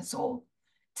heart and my soul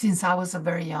since I was at a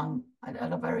very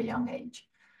young age.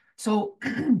 So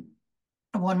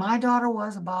when my daughter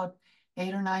was about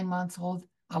 8 or 9 months old,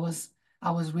 I was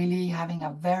really having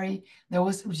a very, there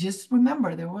was, just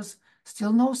remember, there was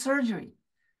still no surgery,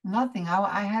 nothing.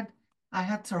 I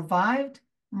had survived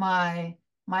my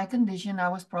condition. I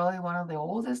was probably one of the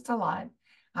oldest alive.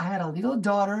 I had a little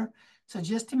daughter. So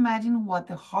just imagine what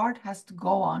the heart has to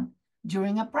go on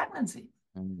during a pregnancy.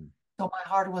 Mm. So my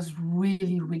heart was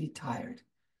really, really tired.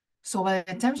 So by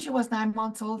the time she was 9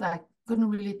 months old, I couldn't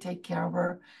really take care of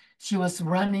her. She was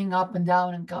running up and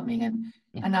down and coming,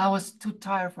 and I was too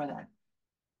tired for that.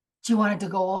 She wanted to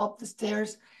go up the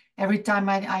stairs every time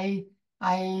I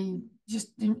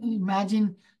just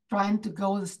imagine trying to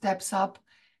go the steps up.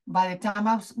 By the time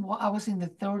I was in the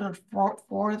third or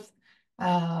fourth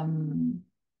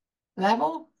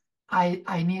level,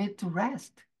 I needed to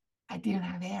rest. I didn't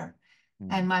have air.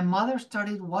 And my mother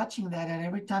started watching that. And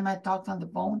every time I talked on the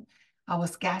phone, I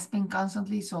was gasping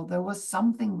constantly. So there was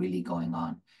something really going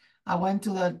on. I went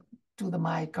to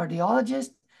my cardiologist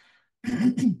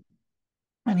and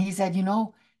he said,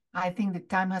 I think the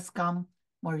time has come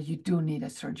where you do need a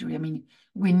surgery. I mean,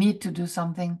 we need to do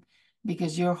something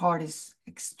because your heart is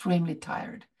extremely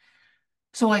tired.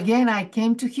 So again, I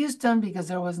came to Houston because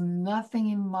there was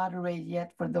nothing in Monterey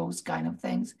yet for those kind of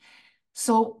things.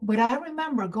 So, but I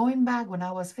remember going back when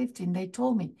I was 15, they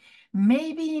told me,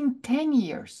 maybe in 10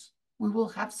 years, we will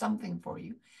have something for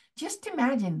you. Just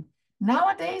imagine,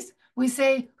 nowadays, we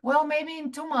say, well, maybe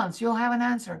in 2 months, you'll have an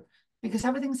answer because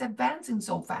everything's advancing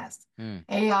so fast.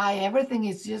 AI, everything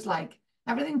is just like,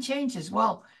 everything changes.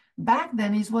 Well, back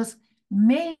then it was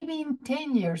maybe in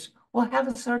 10 years, we'll have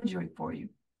a surgery for you.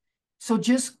 So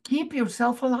just keep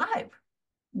yourself alive.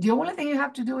 The only thing you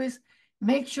have to do is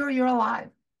make sure you're alive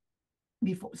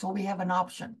before, so we have an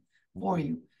option for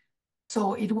you.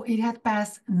 So it had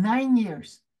passed 9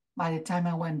 years by the time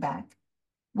I went back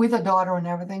with a daughter and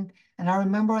everything. And I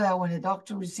remember that when the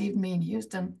doctor received me in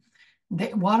Houston,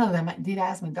 one of them did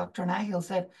ask me, Dr. Nagel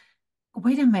said,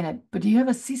 wait a minute, but you have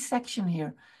a C-section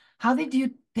here. How did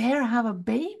you dare have a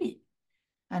baby?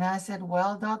 And I said,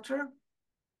 well, doctor,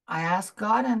 I asked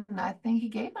God and I think he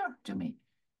gave her to me.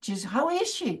 How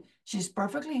is she? She's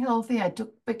perfectly healthy. I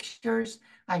took pictures.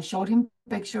 I showed him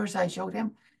pictures. I showed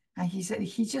him. And he said,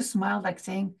 he just smiled like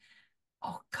saying,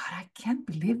 oh God, I can't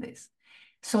believe this.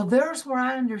 So there's where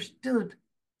I understood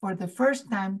for the first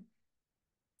time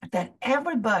that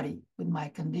everybody with my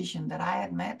condition that I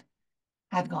had met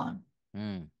had gone.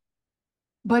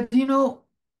 But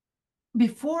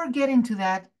before getting to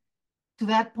that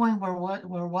point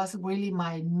where was really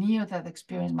my near-death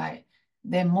experience,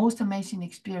 the most amazing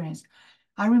experience,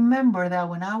 I remember that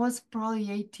when I was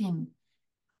probably 18,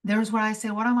 there's where I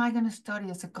said, what am I going to study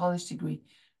as a college degree?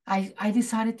 I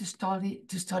decided to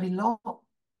study law.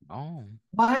 Oh.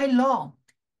 Why law?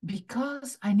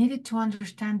 Because I needed to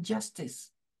understand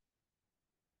justice.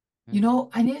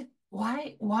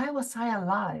 Why was I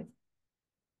alive?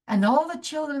 And all the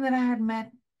children that I had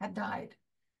met had died.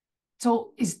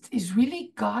 So is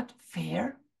really God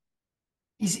fair?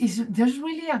 Is there's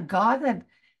really a God that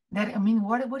I mean,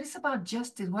 what is about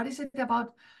justice? What is it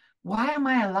about? Why am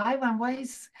I alive and why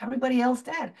is everybody else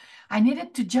dead? I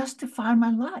needed to justify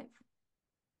my life.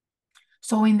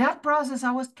 So in that process,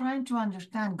 I was trying to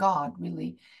understand God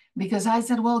really, because I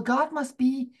said, well, God must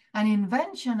be an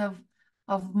invention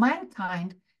of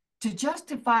mankind to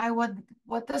justify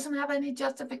what doesn't have any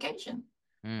justification.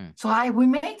 So we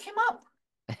make him up.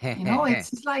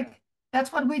 It's like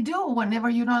that's what we do whenever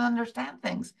you don't understand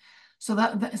things. So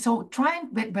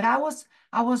but I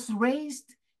was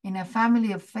raised in a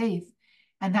family of faith,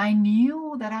 and I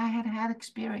knew that I had had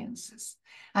experiences,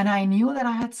 and I knew that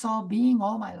I had saw being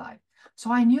all my life.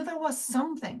 So I knew there was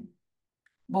something.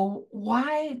 But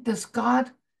why does God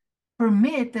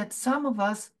permit that some of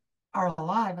us are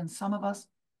alive and some of us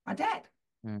are dead?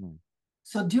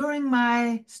 So during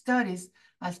my studies,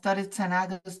 I studied St.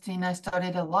 Augustine. I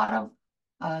studied a lot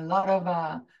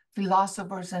of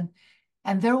philosophers, and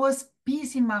there was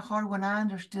peace in my heart when I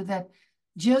understood that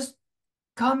just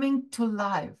coming to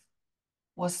life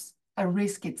was a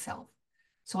risk itself.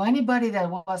 So anybody that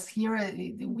was here,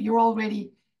 you're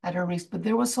already at a risk, but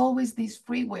there was always this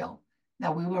free will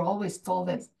that we were always told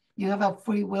that you have a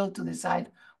free will to decide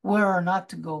where or not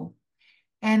to go.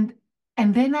 And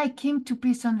then I came to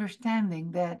peace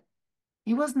understanding that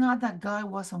it was not that God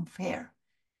was unfair.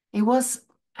 It was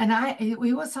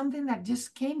something that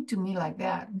just came to me like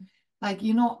that. Like,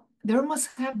 there must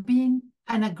have been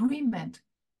an agreement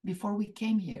before we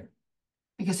came here.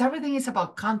 Because everything is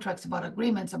about contracts, about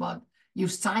agreements, about you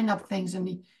sign up things.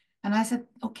 And I said,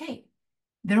 okay,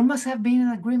 there must have been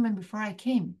an agreement before I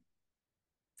came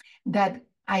that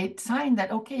I signed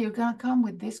that, okay, you're going to come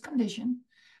with this condition,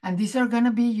 and these are going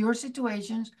to be your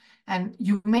situations, and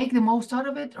you make the most out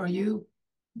of it, or you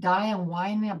die and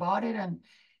whine about it. And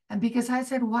because I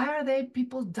said, why are they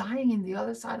people dying in the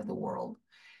other side of the world?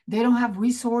 They don't have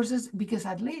resources, because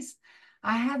at least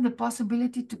I had the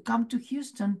possibility to come to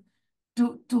Houston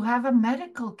to have a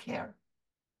medical care.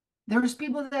 There's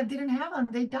people that didn't have them,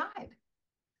 they died.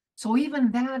 So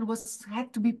even that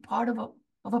had to be part of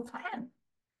a plan,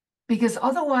 because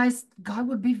otherwise God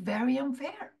would be very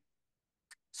unfair.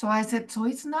 So I said, so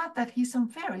it's not that he's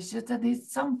unfair, it's just that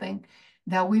it's something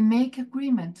that we make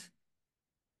agreement,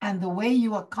 and the way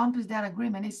you accomplish that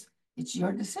agreement it's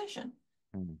your decision.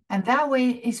 Mm-hmm. And that way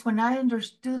is when I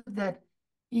understood that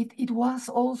it was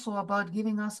also about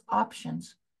giving us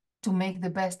options to make the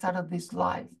best out of this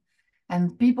life.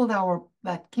 And people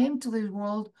that came to this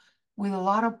world with a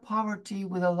lot of poverty,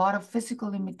 with a lot of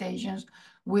physical limitations,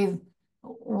 with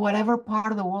whatever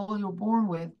part of the world you're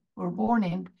born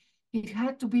in, it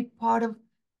had to be part of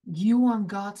you and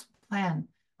God's plan.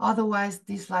 Otherwise,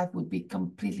 this life would be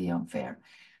completely unfair.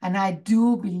 And I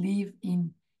do believe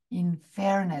in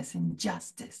fairness, in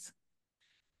justice.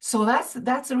 So that's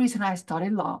the reason I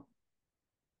studied law.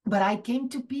 But I came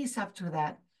to peace after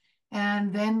that.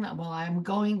 And then, well, I'm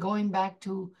going back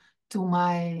to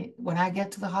when I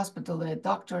get to the hospital, the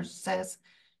doctor says,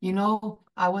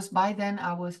 by then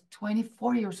I was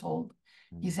 24 years old.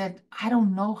 He said, I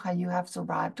don't know how you have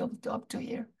survived up to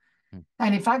here.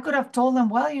 And if I could have told them,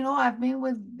 well, I've been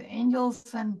with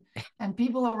angels and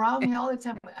people around me all the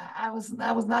time, I was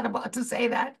not about to say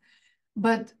that.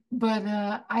 But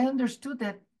I understood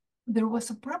that there was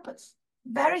a purpose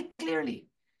very clearly.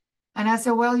 And I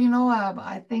said, well,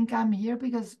 I think I'm here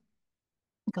because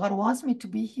God wants me to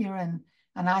be here.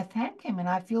 And I thank him. And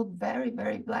I feel very,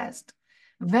 very blessed.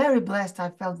 Very blessed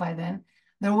I felt by then.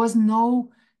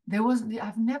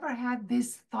 I've never had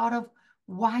this thought of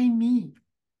why me?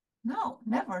 No,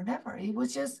 never. It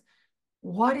was just,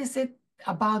 what is it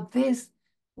about this?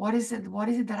 What is it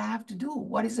that I have to do?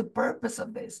 What is the purpose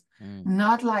of this?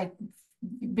 Not like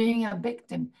being a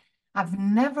victim. I've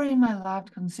never in my life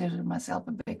considered myself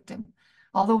a victim.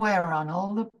 All the way around,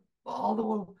 all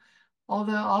the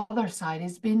other side,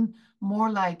 it's been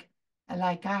more like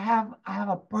I have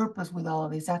a purpose with all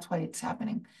of this. That's why it's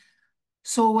happening.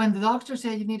 So when the doctor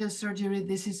said you need a surgery,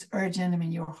 this is urgent. I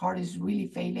mean, your heart is really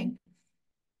failing.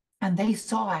 And they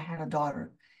saw I had a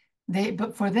daughter.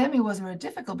 But for them, it was very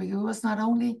difficult because it was not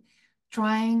only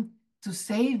trying to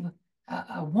save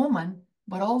a woman,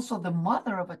 but also the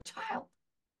mother of a child.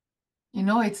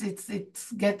 It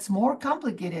gets more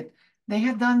complicated. They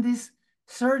had done this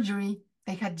surgery.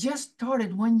 They had just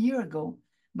started 1 year ago,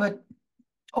 but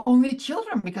only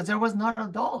children because there was not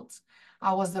adults.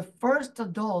 I was the first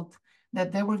adult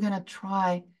that they were going to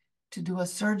try to do a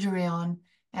surgery on,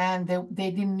 and they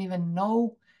didn't even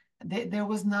know. There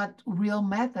was not real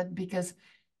method because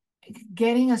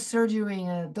getting a surgery in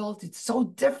an adult, it's so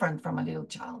different from a little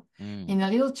child. In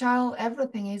a little child,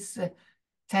 everything is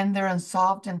tender and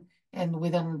soft, and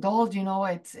with an adult,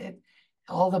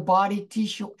 all the body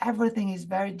tissue, everything is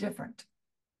very different.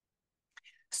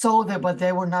 But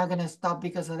they were not going to stop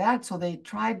because of that. So they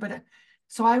tried, but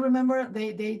so I remember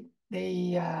they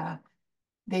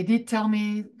did tell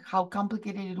me how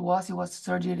complicated it was. It was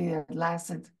surgery that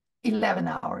lasted 11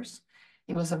 hours.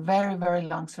 It was a very, very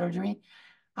long surgery.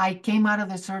 I came out of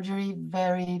the surgery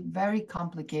very, very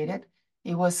complicated.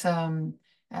 It was, I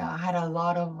had a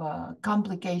lot of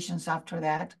complications after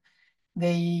that.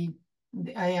 I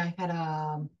had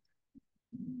a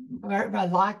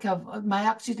lack of, my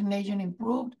oxygenation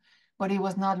improved, but it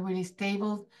was not really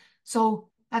stable. So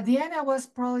at the end, I was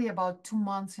probably about 2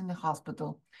 months in the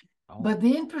hospital. But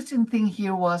the interesting thing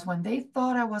here was when they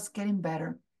thought I was getting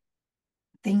better,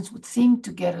 things would seem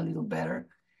to get a little better.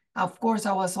 Of course,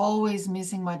 I was always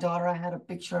missing my daughter. I had a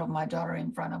picture of my daughter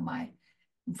in front of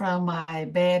my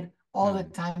bed all the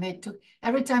time.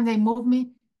 Every time they moved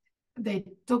me, they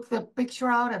took the picture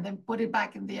out and then put it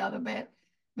back in the other bed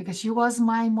because she was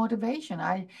my motivation.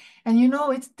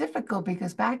 It's difficult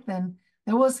because back then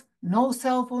there was no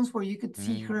cell phones where you could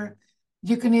see her.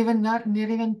 You can not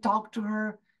even talk to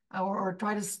her or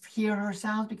try to hear her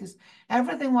sounds because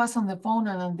everything was on the phone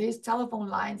and on these telephone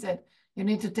lines that you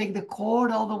need to take the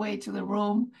cord all the way to the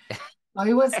room. So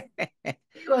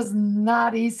it was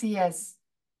not easy as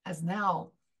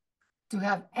now to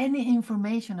have any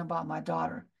information about my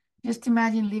daughter. Just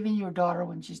imagine leaving your daughter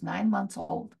when she's 9 months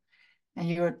old and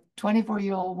you're a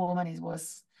 24-year-old woman, it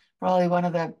was probably one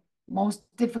of the most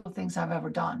difficult things I've ever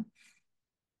done.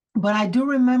 But I do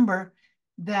remember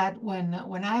that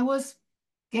when I was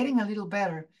getting a little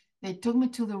better, they took me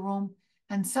to the room,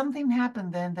 and something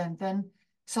happened then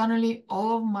suddenly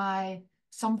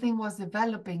something was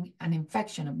developing, an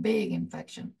infection, a big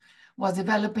infection was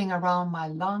developing around my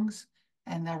lungs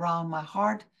and around my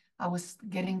heart. I was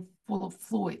getting full of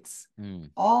fluids.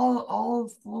 All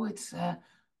fluids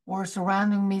were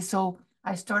surrounding me, so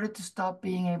I started to stop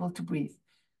being able to breathe.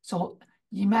 So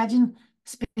you imagine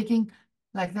speaking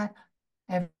like that.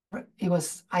 It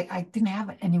was I didn't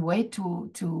have any way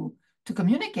to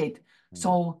communicate.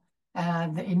 So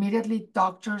immediately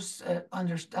doctors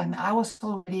understand. I was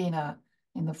already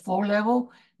in the floor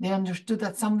level. They understood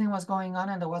that something was going on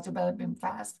and it was developing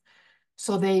fast.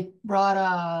 So they brought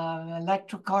an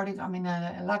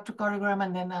electrocardiogram,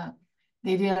 and then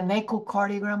they did an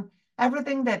echocardiogram.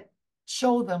 Everything that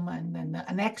showed them, and then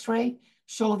an X-ray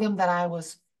showed them that I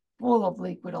was full of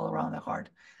liquid all around the heart.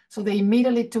 So they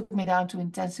immediately took me down to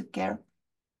intensive care.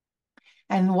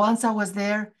 And once I was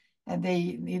there, and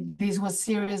this was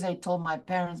serious, I told my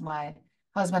parents, my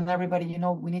husband, everybody,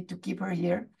 we need to keep her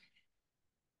here.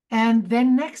 And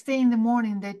then next day in the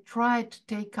morning, they tried to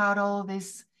take out all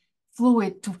this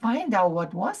fluid to find out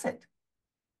what was it.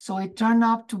 So it turned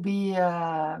out to be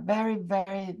very,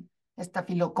 very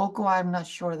staphylococcus. I'm not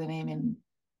sure the name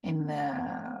in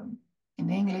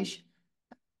English.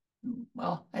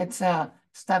 Well, it's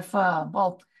stuff.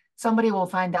 Well, somebody will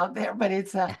find out there, but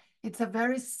it's a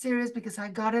very serious, because I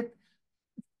got it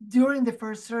during the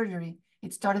first surgery.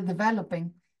 It started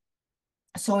developing,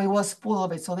 so it was full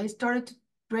of it. So they started to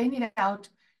drain it out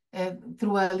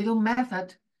through a little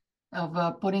method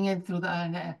of putting it through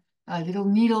a little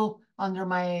needle under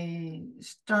my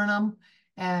sternum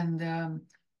and in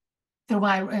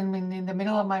the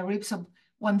middle of my ribs. So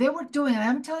when they were doing it,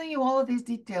 I'm telling you all of these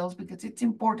details because it's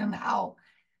important how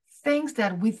things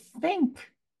that we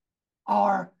think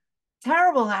are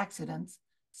terrible accidents,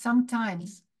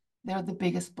 sometimes they're the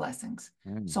biggest blessings.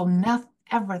 So not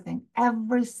everything,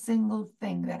 every single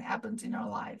thing that happens in our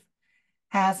life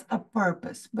has a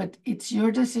purpose, but it's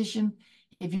your decision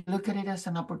if you look at it as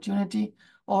an opportunity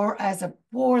or as a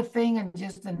poor thing and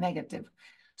just a negative.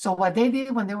 So what they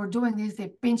did when they were doing this, they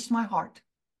pinched my heart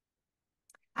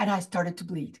and I started to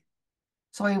bleed.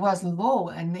 So it was low,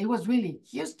 and it was really,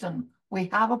 Houston, we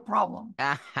have a problem.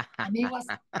 And it was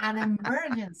an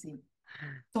emergency.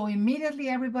 So immediately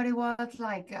everybody was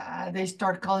like, they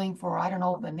start calling for, I don't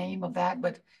know the name of that,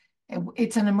 but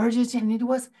it's an emergency. And it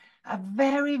was a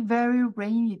very, very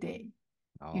rainy day.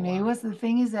 Oh, It was, the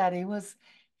thing is that it was,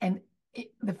 and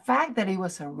the fact that it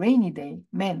was a rainy day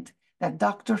meant that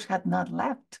doctors had not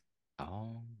left.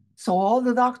 Oh. So all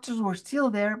the doctors were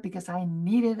still there because I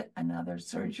needed another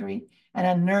surgery, and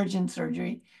an urgent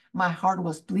surgery. My heart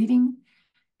was bleeding.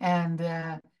 And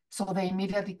so they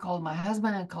immediately called my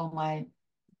husband and called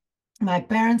my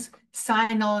parents,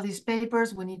 sign all these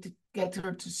papers. We need to get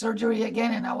her to surgery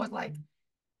again. And I was like,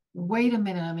 wait a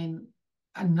minute, I mean,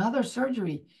 another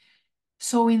surgery.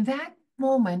 So in that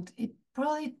moment, it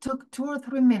probably took 2 or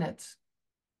 3 minutes.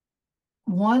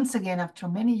 Once again, after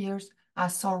many years, I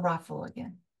saw Rafael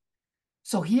again.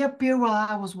 So he appeared while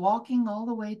I was walking all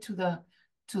the way to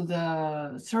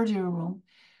the surgery room.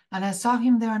 And I saw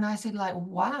him there and I said, like,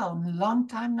 wow, long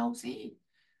time no see.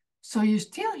 So you're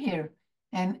still here.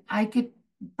 And I could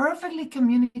perfectly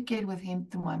communicate with him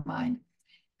through my mind.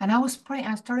 And I was praying,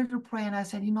 I started to pray, and I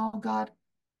said, God,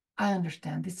 I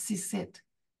understand. This is it.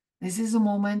 This is a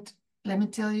moment. Let me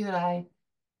tell you that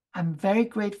I'm very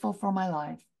grateful for my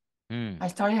life. I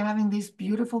started having this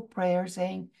beautiful prayer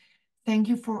saying, thank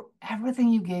you for everything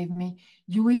you gave me.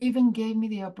 You even gave me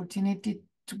the opportunity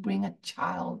to bring a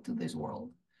child to this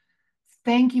world.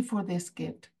 Thank you for this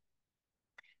gift.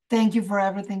 Thank you for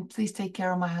everything. Please take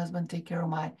care of my husband, take care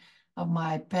of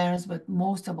my parents, but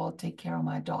most of all, take care of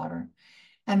my daughter.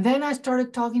 And then I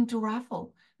started talking to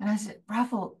Rafael, and I said,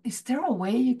 Rafael, is there a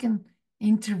way you can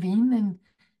intervene and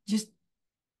just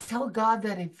tell God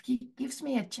that if he gives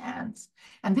me a chance,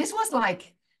 and this was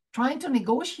like trying to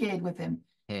negotiate with him,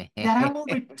 that I will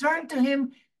return to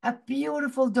him a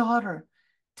beautiful daughter.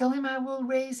 Tell him I will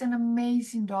raise an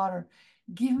amazing daughter.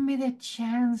 Give me the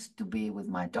chance to be with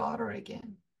my daughter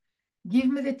again. Give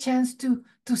me the chance to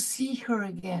see her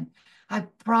again. I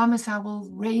promise I will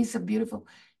raise a beautiful.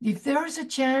 If there's a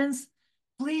chance,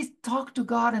 please talk to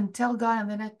God and tell God. And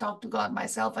then I talk to God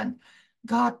myself and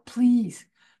God, please.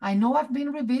 I know I've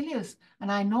been rebellious,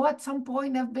 and I know at some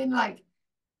point I've been like,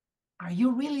 are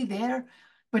you really there?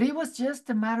 But it was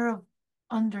just a matter of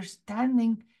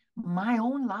understanding my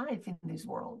own life in this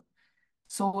world.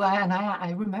 So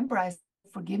I remember I said,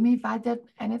 forgive me if I did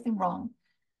anything wrong,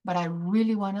 but I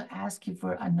really want to ask you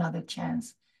for another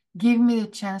chance. Give me the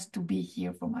chance to be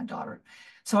here for my daughter.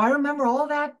 So I remember all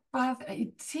that path.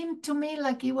 It seemed to me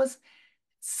like it was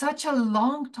such a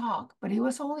long talk, but it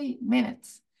was only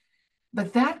minutes.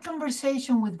 But that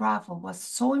conversation with Rafa was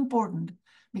so important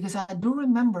because I do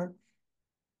remember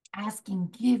asking,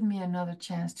 give me another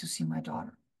chance to see my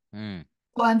daughter. Mm.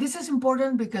 Well, and this is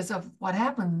important because of what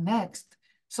happened next.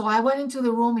 So I went into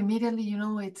the room immediately,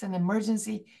 it's an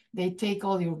emergency. They take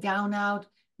all your gown out,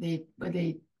 they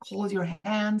hold your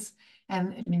hands,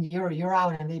 and I mean you're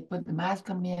out, and they put the mask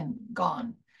on me and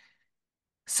gone.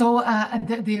 So I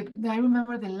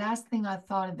remember the last thing I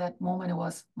thought at that moment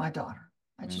was my daughter.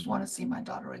 I just want to see my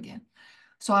daughter again.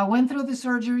 So I went through the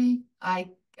surgery. I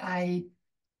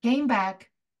came back,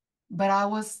 but I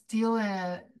was still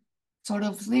sort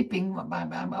of sleeping.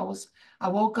 I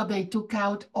woke up. They took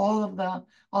out all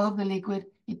of the liquid.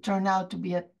 It turned out to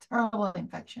be a terrible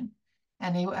infection,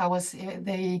 and it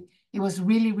was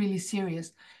really, really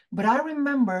serious. But I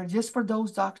remember, just for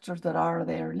those doctors that are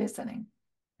there listening,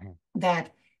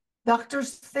 that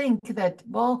doctors think that,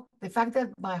 well, the fact that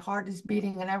my heart is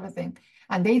beating and everything,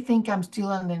 and they think I'm still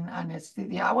on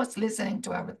anesthesia. I was listening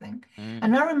to everything.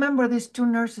 And I remember these two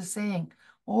nurses saying,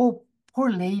 oh,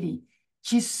 poor lady,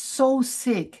 she's so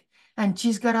sick, and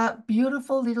she's got a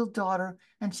beautiful little daughter,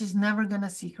 and she's never gonna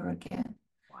see her again.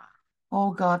 Wow.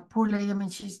 Oh God, poor lady. I mean,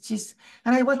 she's,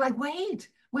 and I was like, wait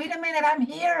a minute, I'm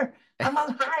here. I'm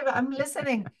alive, I'm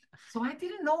listening. So I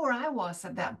didn't know where I was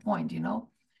at that point.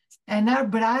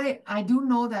 But I do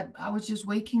know that I was just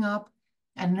waking up,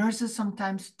 and nurses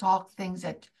sometimes talk things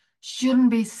that shouldn't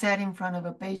be said in front of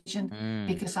a patient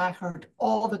because I heard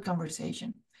all the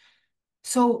conversation.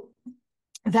 So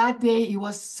that day, it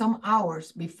was some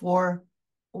hours before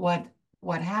what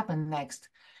happened next.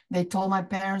 They told my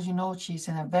parents, she's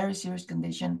in a very serious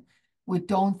condition. We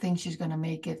don't think she's going to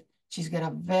make it. She's got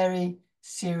a very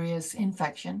serious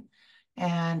infection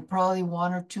and probably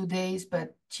 1 or 2 days,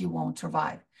 but she won't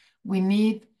survive. We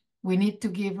need to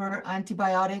give her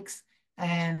antibiotics,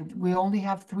 and we only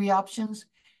have 3 options.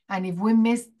 And if we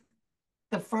miss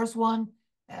the first one,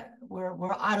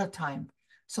 we're out of time.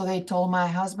 So they told my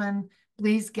husband,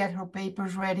 please get her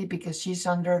papers ready because she's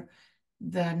under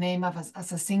the name of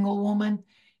as a single woman,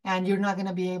 and you're not going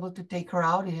to be able to take her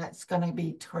out. It's going to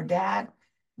be her dad.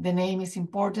 The name is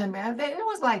important. It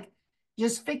was like,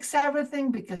 just fix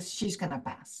everything because she's going to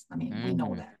pass. I mean, we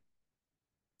know that.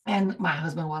 And my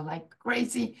husband was like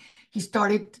crazy. He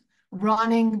started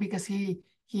running because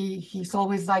he's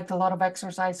always liked a lot of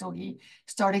exercise. So he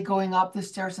started going up the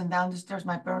stairs and down the stairs.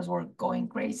 My parents were going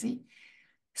crazy.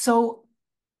 So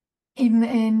in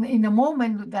a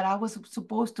moment that I was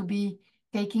supposed to be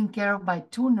taken care of by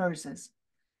 2 nurses,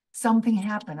 something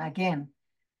happened again.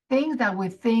 Things that we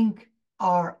think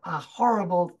are a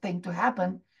horrible thing to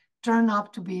happen turn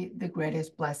out to be the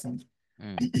greatest blessing.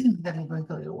 Let me drink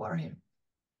a little water here.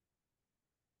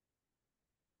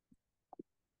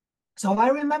 So I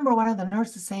remember one of the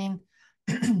nurses saying,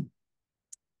 I'm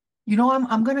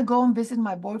going to go and visit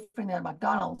my boyfriend at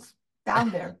McDonald's down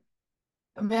there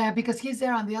because he's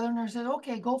there. And the other nurse said,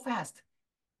 okay, go fast.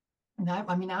 And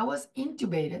I was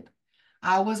intubated.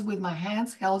 I was with my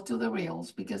hands held to the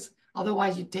rails because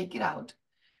otherwise you take it out.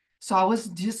 So I was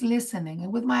just listening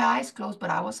and with my eyes closed, but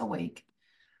I was awake.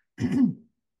 And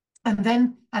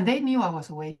they knew I was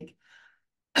awake.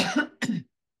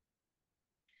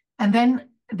 And then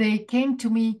they came to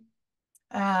me.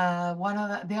 One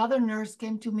of the other nurse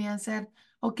came to me and said,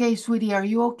 okay, sweetie, are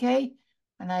you okay?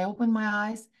 And I opened my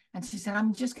eyes and she said,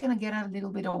 I'm just going to get a little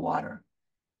bit of water.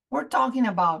 We're talking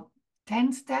about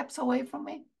 10 steps away from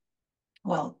me.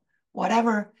 Well,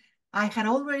 whatever. I had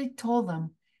already told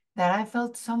them that I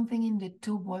felt something in the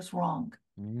tube was wrong.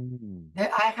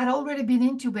 That I had already been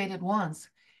intubated once.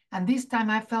 And this time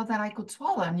I felt that I could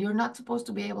swallow, and you're not supposed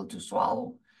to be able to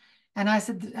swallow. And I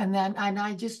said, and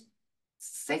I just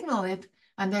signaled it.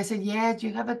 And they said, yeah,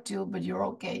 you have a tube, but you're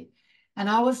okay. And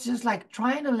I was just like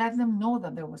trying to let them know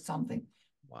that there was something.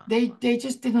 Wow. They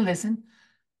just didn't listen.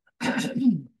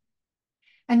 And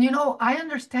I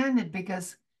understand it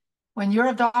because when you're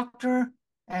a doctor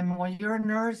and when you're a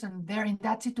nurse and they're in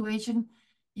that situation,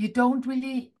 you don't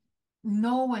really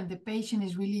know when the patient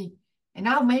is really, and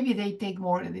now maybe they take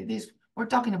more of this. We're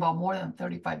talking about more than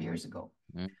 35 years ago.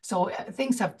 So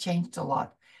things have changed a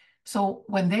lot. So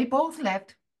when they both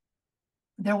left,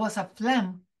 there was a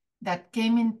phlegm that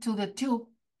came into the tube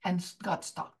and got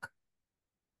stuck.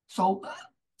 So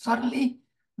suddenly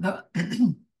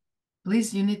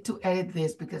please, you need to edit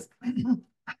this because I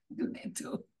do need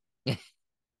to.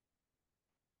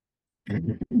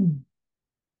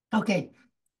 Okay,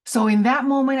 so in that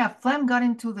moment, a phlegm got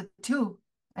into the tube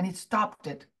and it stopped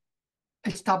it.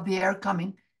 It stopped the air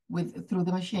coming through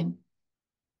the machine.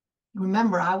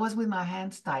 Remember, I was with my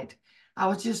hands tied. I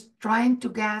was just trying to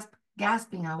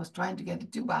gasping. I was trying to get the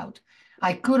tube out.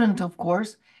 I couldn't, of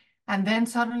course. And then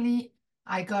suddenly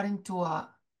I got into a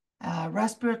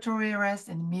respiratory arrest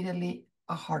and immediately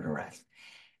a heart arrest.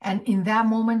 And in that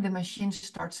moment, the machine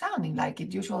starts sounding like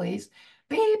it usually is,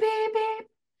 beep, beep, beep.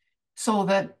 So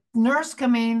the nurse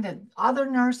come in, the other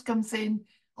nurse comes in,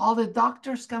 all the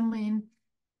doctors come in,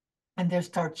 and they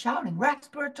start shouting,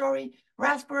 respiratory,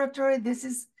 respiratory, this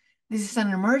is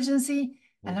an emergency.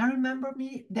 And I remember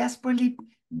me desperately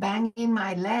banging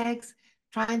my legs,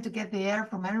 trying to get the air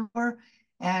from everywhere.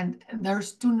 And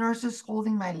there's two nurses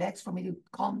holding my legs for me to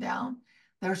calm down.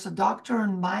 There's a doctor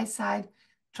on my side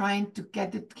trying to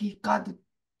get it. He got the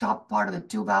top part of the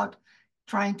tube out,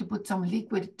 trying to put some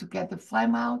liquid to get the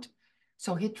phlegm out.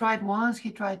 So he tried once,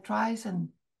 he tried twice, and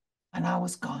I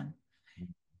was gone.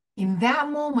 In that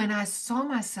moment, I saw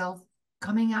myself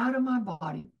coming out of my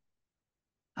body,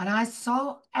 and I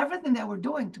saw everything that we're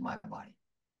doing to my body.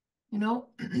 You know,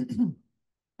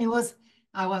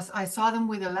 I saw them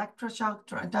with electroshock,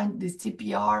 trying the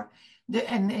CPR,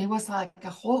 and it was like a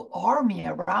whole army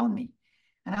around me.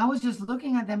 And I was just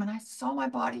looking at them, and I saw my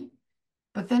body,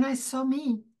 but then I saw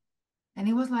me, and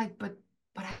it was like, but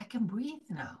I can breathe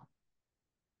now.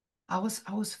 I was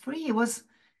free. It was,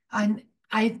 and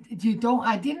I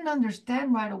didn't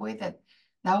understand right away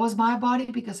that was my body,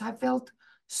 because I felt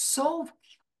so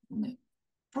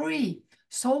free,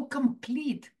 so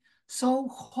complete, so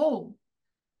whole,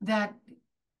 that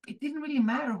it didn't really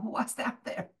matter who was out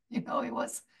there. You know, it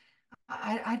was,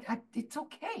 it's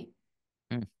okay.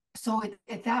 Mm. So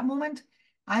at that moment,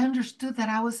 I understood that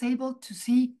I was able to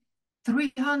see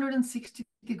 360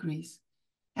 degrees.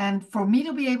 And for me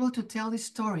to be able to tell this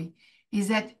story is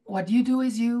that what you do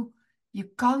is you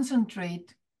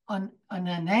concentrate on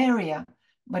an area,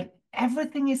 but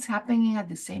everything is happening at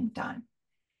the same time.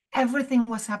 Everything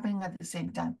was happening at the same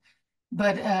time.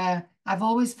 But I've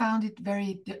always found it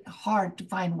very hard to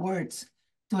find words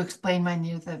to explain my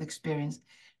near-death experience,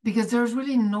 because there's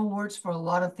really no words for a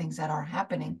lot of things that are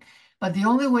happening. But the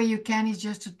only way you can is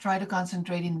just to try to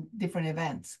concentrate in different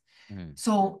events. Mm.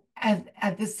 So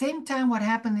at the same time, what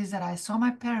happened is that I saw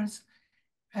my parents,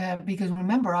 because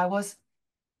remember, I was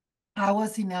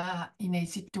in a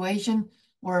situation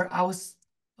where I was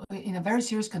in a very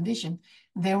serious condition.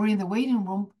 They were in the waiting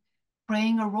room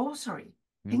praying a rosary,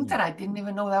 things that I didn't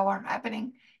even know that were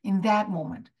happening in that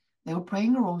moment. They were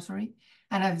praying a rosary.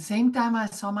 And at the same time, I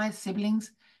saw my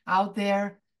siblings out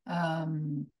there.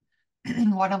 One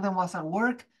of them was at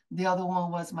work. The other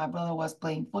one was, my brother was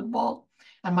playing football,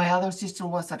 and my other sister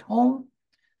was at home.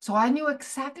 So I knew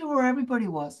exactly where everybody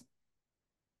was.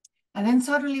 And then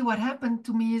suddenly what happened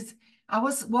to me is I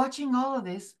was watching all of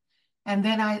this, and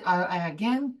then I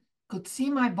again could see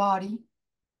my body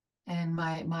and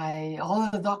my all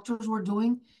the doctors were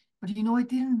doing, but you know, it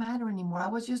didn't matter anymore. I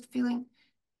was just living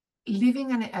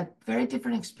a very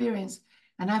different experience.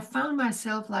 And I found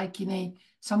myself like in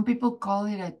some people call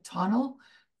it a tunnel.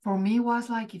 For me, it was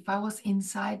like if I was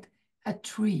inside a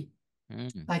tree,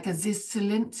 like this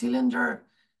cylinder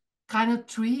kind of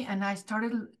tree, and I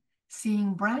started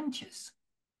seeing branches.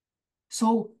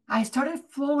 So I started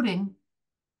floating,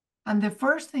 and the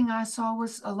first thing I saw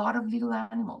was a lot of little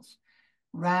animals,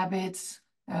 rabbits,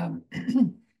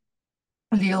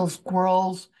 little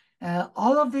squirrels,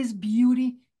 all of this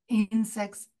beauty,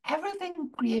 insects,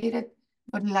 everything created,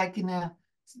 but like in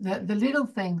the little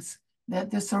things,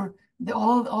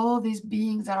 all of these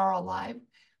beings that are alive,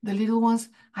 the little ones,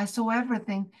 I saw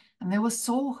everything, and they was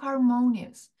so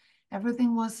harmonious.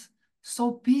 Everything was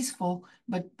so peaceful,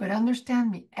 but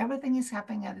understand me, everything is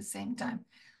happening at the same time.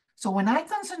 So when I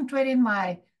concentrated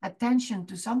my attention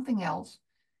to something else,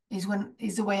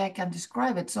 is the way I can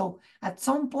describe it. So at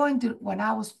some point when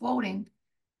I was floating,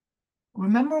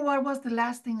 remember what was the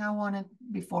last thing I wanted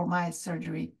before my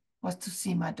surgery was to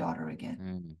see my daughter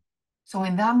again. So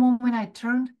in that moment, I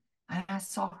turned and I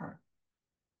saw her.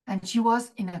 And she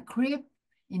was in a crib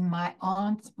in my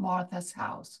Aunt Martha's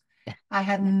house. I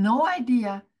had no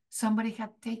idea somebody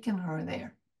had taken her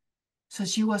there. So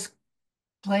she was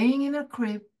playing in a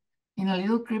crib, in a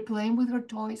little crib, playing with her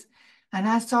toys. And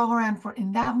I saw her, and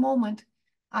in that moment,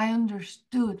 I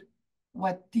understood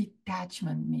what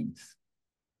detachment means.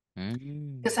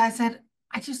 Because I said,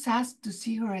 I just asked to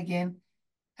see her again.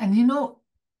 And you know,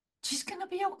 she's going to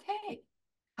be okay.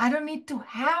 I don't need to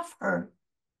have her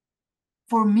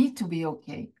for me to be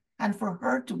okay and for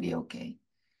her to be okay.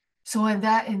 So in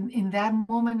that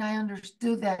moment, I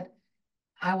understood that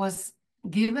I was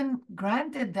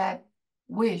granted that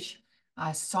wish.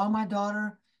 I saw my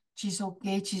daughter. She's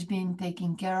okay. She's being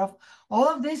taken care of. All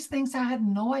of these things I had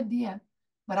no idea,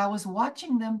 but I was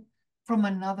watching them from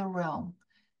another realm.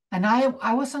 And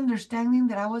I was understanding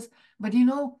that but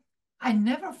I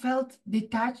never felt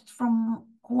detached from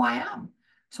who I am.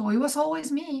 So it was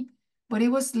always me, but it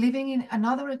was living in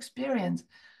another experience.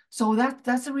 So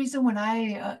that's the reason when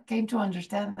I came to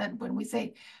understand that when we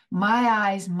say my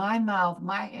eyes, my mouth,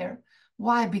 my hair,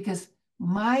 why? Because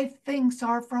my things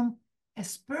are from a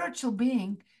spiritual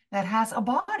being that has a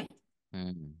body.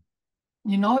 Mm.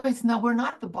 We're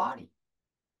not the body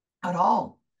at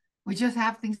all. We just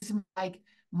have things like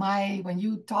when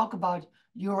you talk about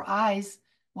your eyes,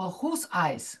 well, whose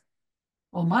eyes?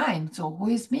 Well, mine. So who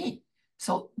is me?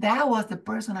 So that was the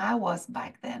person I was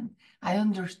back then. I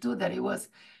understood that it was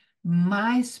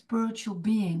my spiritual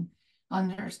being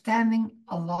understanding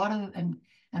a lot of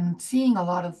and seeing a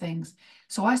lot of things.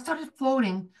 So I started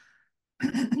floating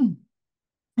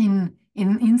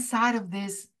inside of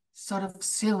this sort of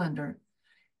cylinder.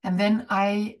 And then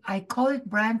I call it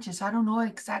branches. I don't know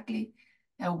exactly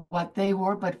what they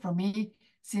were, but for me,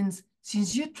 since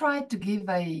you tried to give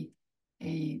a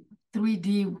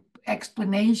 3D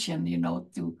explanation,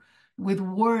 with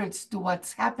words to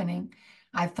what's happening,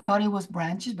 I thought it was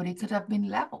branches, but it could have been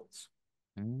levels.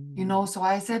 Mm. So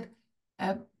I said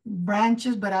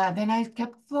branches, but then I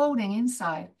kept floating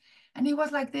inside, and it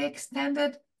was like they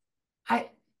extended.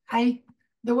 I I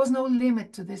there was no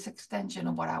limit to this extension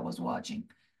of what I was watching.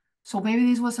 So maybe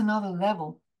this was another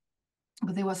level,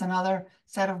 but there was another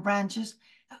set of branches,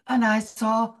 and I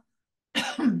saw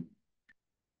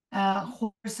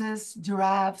horses,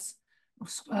 giraffes,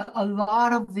 a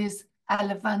lot of these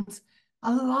elephants,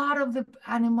 a lot of the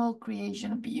animal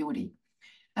creation beauty.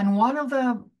 And one of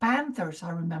the panthers,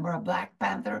 I remember, a black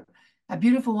panther, a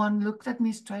beautiful one, looked at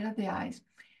me straight at the eyes,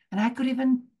 and I could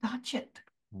even touch it.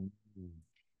 Mm.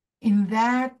 In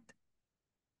that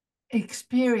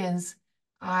experience,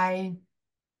 I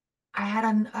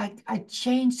I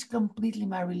changed completely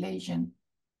my relation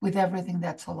with everything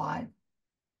that's alive.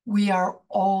 We are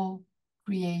all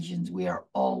creations. We are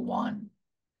all one.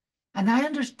 And I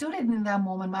understood it in that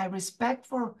moment, my respect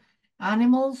for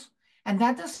animals. And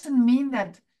that doesn't mean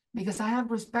that because I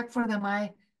have respect for them,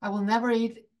 I will never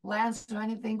eat plants or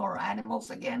anything or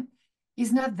animals again.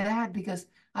 It's not that, because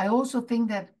I also think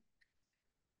that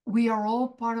we are all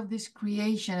part of this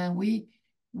creation, and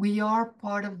we are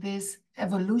part of this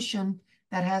evolution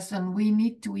that has, and we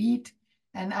need to eat.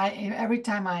 And every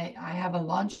time I have a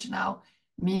lunch now,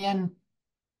 me and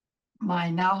my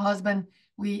now husband,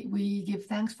 we give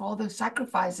thanks for all the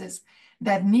sacrifices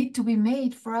that need to be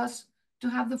made for us to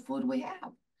have the food we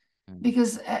have, Mm.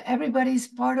 because everybody's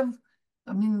part of,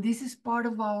 I mean, this is part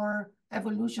of our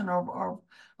evolution, of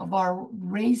our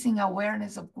raising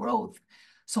awareness of growth.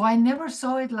 So I never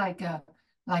saw it like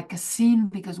a sin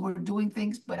because we're doing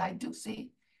things, but I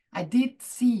did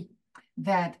see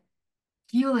that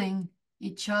healing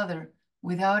each other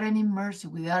without any mercy,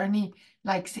 without any,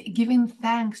 like, giving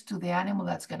thanks to the animal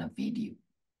that's going to feed you,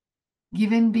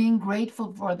 being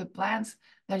grateful for the plants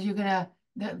that you're gonna,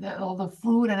 all the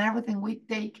fruit and everything we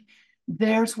take.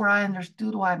 There's where I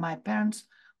understood why my parents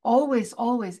always,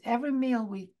 every meal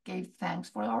we gave thanks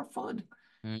for our food.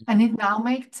 Mm. And it now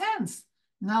makes sense.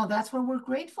 Now that's where we're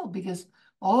grateful, because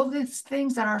all of these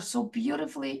things that are so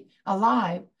beautifully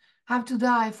alive have to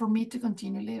die for me to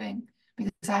continue living,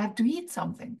 because I have to eat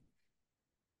something.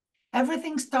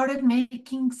 Everything started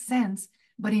making sense,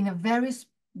 but in a very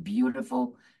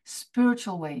beautiful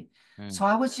spiritual way. Mm. So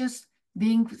I was just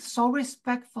being so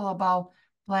respectful about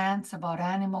plants, about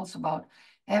animals, about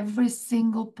every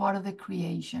single part of the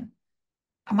creation.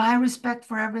 My respect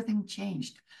for everything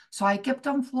changed. So I kept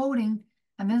on floating,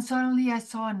 and then suddenly I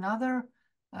saw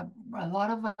a lot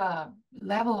of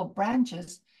level of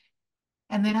branches,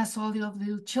 and then I saw little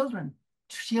children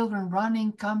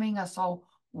running, coming. I saw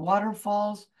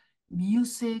waterfalls,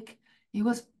 music. It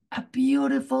was a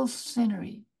beautiful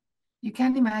scenery. You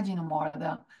can't imagine more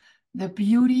the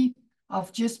beauty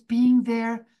of just being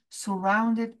there,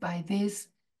 surrounded by this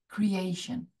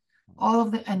creation.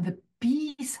 And the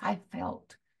peace I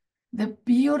felt, the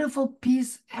beautiful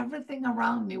peace, everything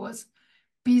around me was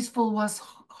peaceful, was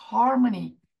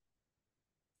harmony.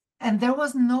 And there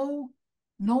was no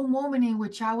moment in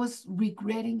which I was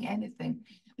regretting anything,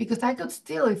 because I could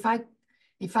still, if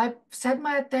I set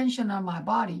my attention on my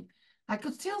body, I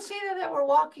could still see that they were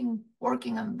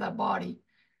working on the body,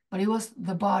 but it was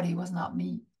the body, was not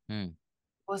me. Mm.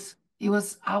 It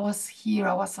was I was here,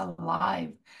 I was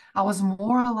alive. I was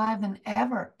more alive than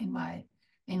ever in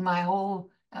my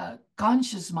whole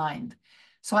conscious mind.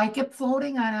 So I kept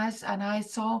floating, and I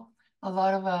saw a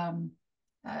lot of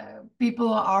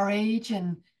people our age,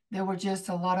 and there were just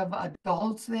a lot of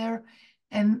adults there.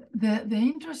 And the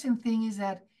interesting thing is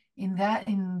that in that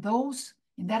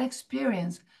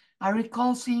experience, I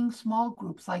recall seeing small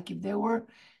groups, like if there were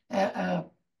a,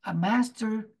 a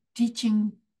master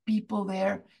teaching people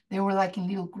there, they were like in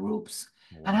little groups.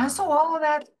 And I saw Wow. all of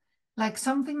that like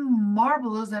something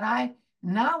marvelous that I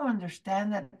now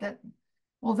understand that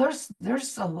well,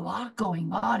 there's a lot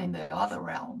going on in the other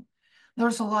realm.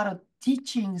 There's a lot of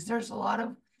teachings, there's a lot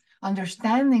of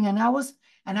understanding. And I was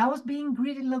being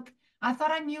greeted. Look, I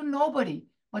thought I knew nobody,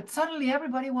 but suddenly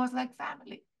everybody was like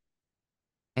family.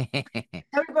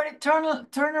 Everybody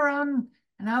turn around,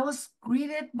 and I was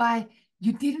greeted by,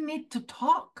 you didn't need to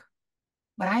talk,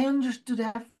 but I understood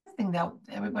everything that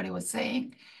everybody was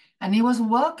saying. And he was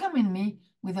welcoming me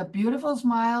with a beautiful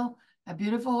smile, a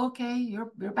beautiful, okay,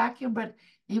 you're back here. But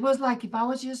it was like if I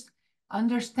was just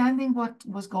understanding what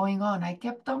was going on. I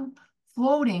kept on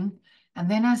floating, and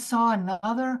then I saw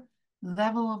another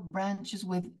level of branches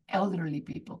with elderly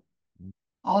people.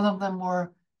 All of them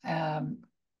were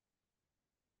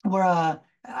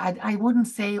I wouldn't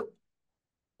say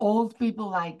old people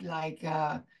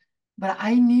but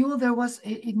I knew there was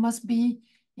it must be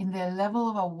in the level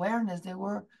of awareness. They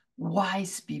were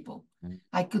wise people.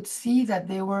 I could see that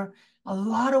they were a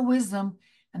lot of wisdom.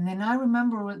 And then I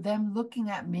remember them looking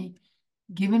at me,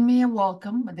 giving me a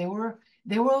welcome. But they were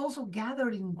also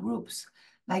gathered in groups.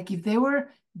 Like if they were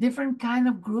different kind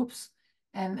of groups,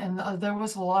 and there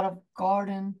was a lot of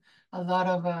garden, a lot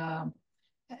of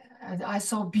I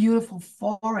saw beautiful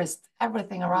forest,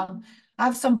 everything around. I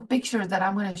have some pictures that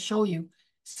I'm going to show you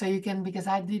so you can, because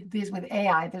I did this with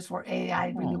AI. This is where AI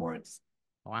really Oh, works.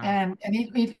 wow. And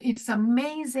it's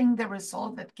amazing the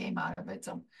result that came out of it.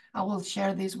 So I will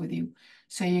share this with you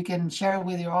so you can share it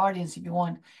with your audience if you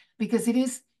want, because it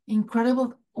is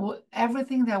incredible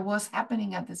everything that was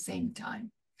happening at the same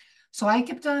time. So I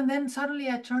kept on, and then suddenly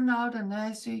I turned out and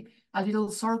I see a little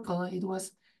circle. It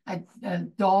was a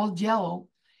dull yellow.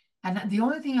 And the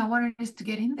only thing I wanted is to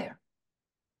get in there.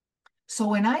 So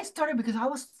when I started, because I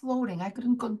was floating, I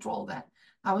couldn't control that.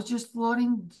 I was just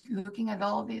floating, looking at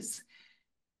all this.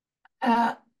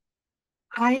 I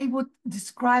would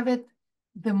describe it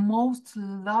the most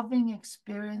loving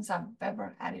experience I've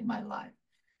ever had in my life,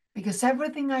 because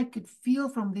everything I could feel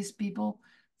from these people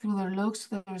through their looks,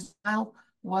 through their smile,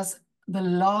 was the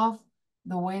love,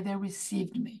 the way they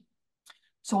received me.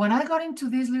 So when I got into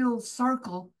this little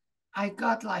circle, I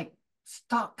got like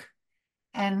stuck.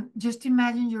 And just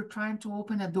imagine you're trying to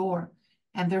open a door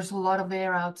and there's a lot of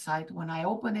air outside. When I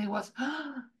opened it, was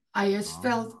I just Oh.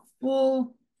 felt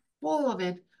full of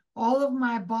it. All of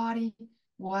my body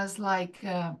was like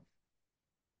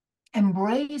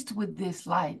embraced with this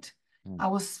light. Mm. I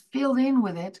was filled in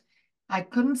with it. I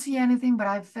couldn't see anything, but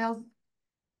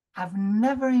I've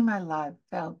never in my life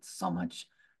felt so much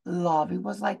love. It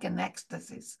was like an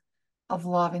ecstasy of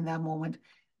love in that moment.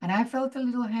 And I felt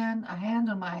a hand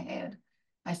on my head.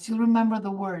 I still remember the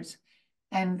words,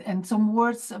 and some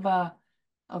words of a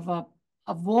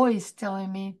voice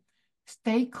telling me,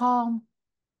 stay calm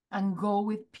and go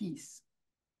with peace.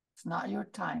 It's not your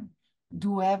time.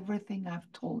 Do everything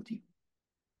I've told you.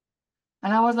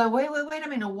 And I was like, wait a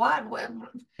minute, what?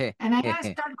 And I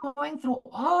start going through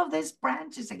all of these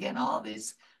branches again, all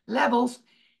these levels,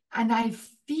 and I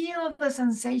feel the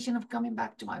sensation of coming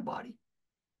back to my body.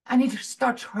 And it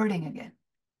starts hurting again.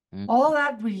 Mm. All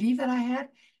that relief that I had,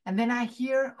 and then I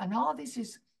hear, and all this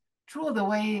is true the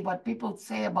way what people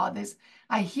say about this.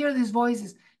 I hear these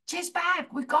voices, she's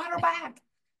back, we got her back.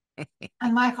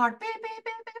 And my heart, beep, beep,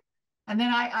 beep, beep. And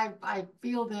then I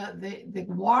feel the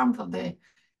warmth of the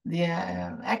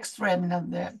X-ray,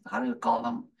 how do you call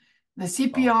them? The Oh.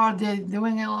 CPR, they're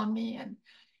doing it on me.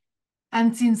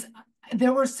 And since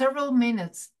there were several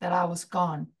minutes that I was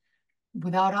gone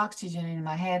without oxygen in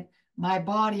my head, my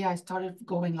body, I started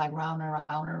going like round and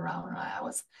round and round.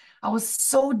 I was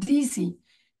so dizzy.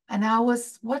 And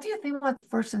what do you think about the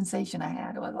first sensation I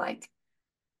had? It was like,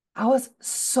 I was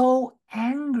so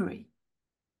angry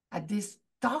at these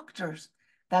doctors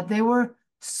that they were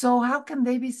how can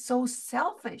they be so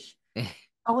selfish?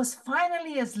 I was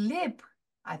finally asleep.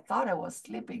 I thought I was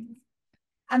sleeping,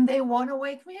 and they want to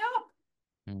wake me up.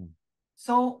 Mm.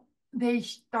 So they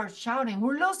start shouting,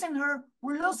 we're losing her,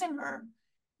 we're losing her.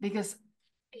 Because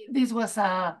this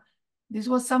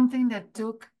was something that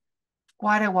took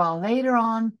quite a while. Later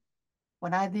on,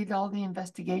 when I did all the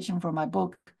investigation for my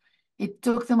book, it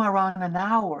took them around an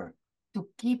hour to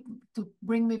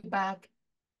bring me back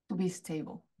to be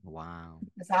stable. Wow.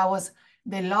 Because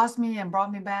they lost me and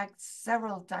brought me back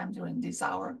several times during this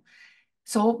hour.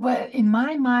 So, but in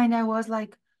my mind, I was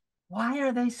like, why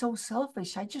are they so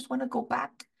selfish? I just want to go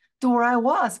back to where I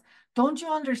was. Don't you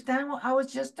understand? I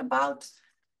was just about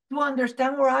to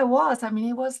understand where I was. I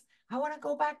mean, I want to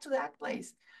go back to that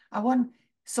place.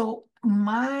 So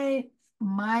my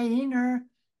inner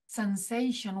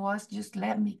sensation was just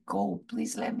let me go.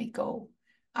 Please let me go.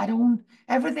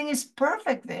 Everything is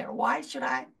perfect there. Why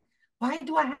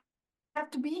do I have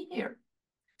to be here?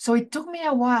 So it took me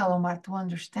a while, Omar, to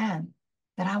understand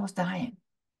that I was dying,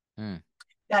 Mm.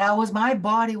 my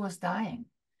body was dying.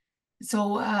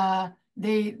 So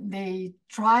they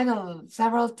tried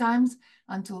several times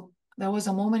until there was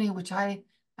a moment in which I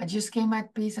just came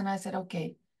at peace and I said,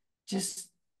 okay, just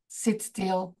sit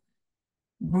still,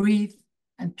 breathe,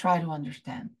 and try to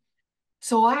understand.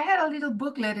 So I had a little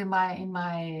booklet by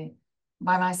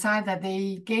my side that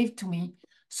they gave to me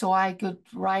so I could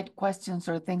write questions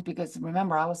or things because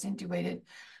remember I was intubated.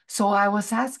 So I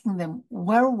was asking them,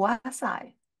 where was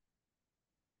I?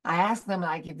 I asked them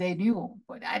like if they knew,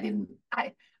 but I didn't.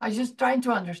 I was just trying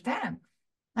to understand.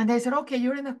 And they said, okay,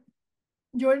 you're in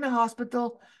a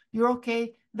hospital, you're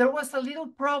okay. There was a little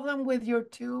problem with your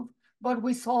tube, but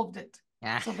we solved it.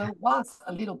 So there was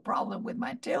a little problem with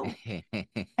my tube.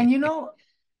 And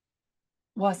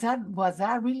was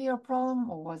that really a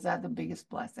problem or was that the biggest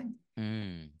blessing?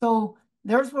 Mm. So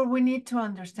there's where we need to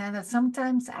understand that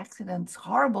sometimes accidents,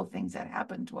 horrible things that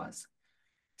happen to us,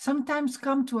 sometimes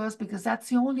come to us because that's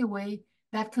the only way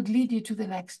that could lead you to the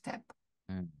next step.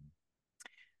 Mm.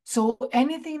 So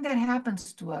anything that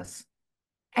happens to us,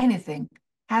 anything,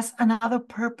 has another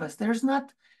purpose. There's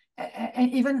not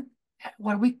even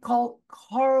what we call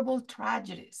horrible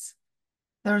tragedies.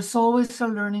 There's always a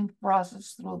learning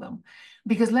process through them.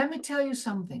 Because let me tell you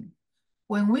something.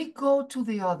 When we go to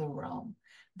the other realm,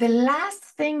 the last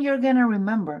thing you're going to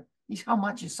remember is how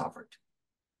much you suffered.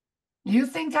 Do you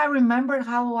think I remembered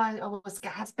how I was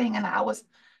gasping and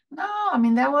no, I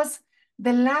mean, that was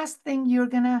the last thing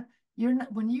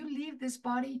when you leave this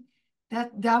body,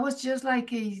 that was just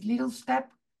like a little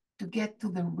step to get to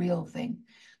the real thing.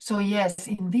 So yes,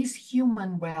 in this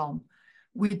human realm,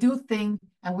 we do think,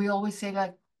 and we always say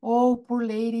like, oh, poor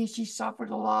lady, she suffered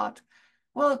a lot.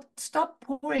 Well, stop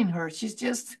pouring her. She's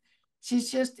just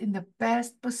in the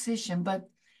best position,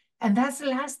 and that's the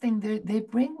last thing they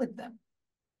bring with them.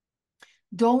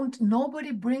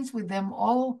 Nobody brings with them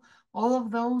all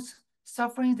of those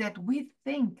sufferings that we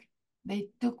think they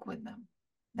took with them.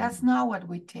 That's Mm. not what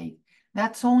we take.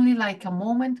 That's only like a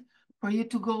moment for you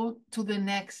to go to the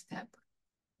next step.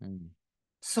 Mm.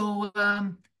 So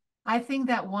I think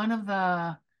that one of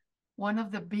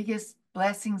the biggest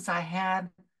blessings I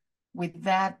had with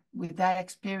that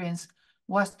experience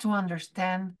was to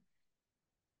understand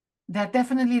that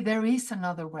definitely there is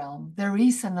another realm, there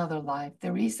is another life,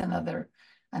 there is another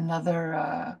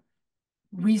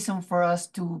reason for us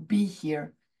to be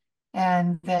here,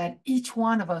 and that each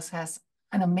one of us has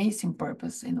an amazing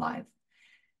purpose in life.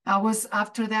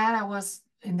 After that, I was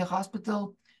in the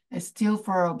hospital still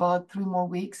for about 3 more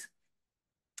weeks,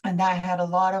 and I had a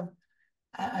lot of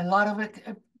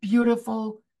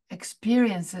beautiful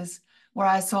experiences where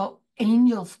I saw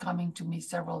angels coming to me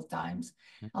several times,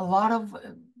 a lot of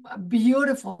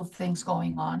beautiful things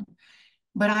going on.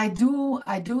 But I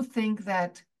do think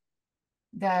that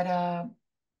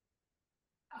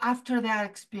after that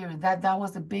experience, that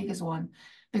was the biggest one,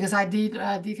 because I did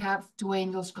have two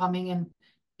angels coming and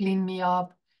clean me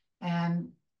up,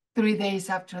 and 3 days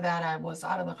after that, I was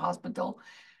out of the hospital.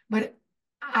 But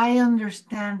I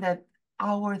understand that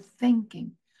our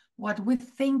thinking, what we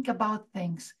think about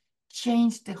things,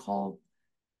 change the whole.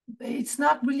 It's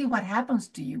not really what happens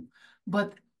to you,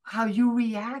 but how you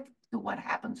react to what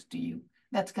happens to you.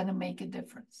 That's going to make a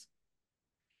difference.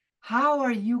 How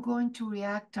are you going to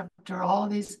react after all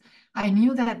this? I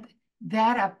knew that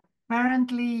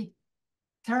apparently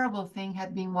terrible thing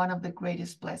had been one of the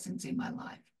greatest blessings in my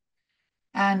life.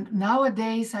 And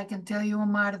nowadays, I can tell you,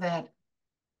 Omar, that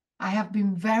I have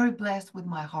been very blessed with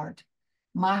my heart.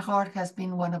 My heart has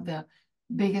been one of the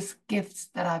biggest gifts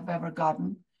that I've ever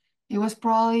gotten. It was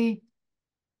probably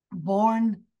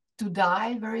born to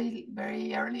die very,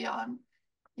 very early on.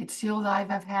 It's still alive.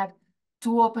 I've had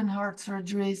 2 open heart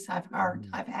surgeries.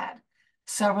 I've had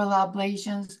several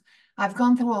ablations. I've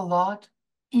gone through a lot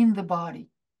in the body.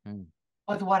 Mm.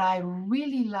 But what I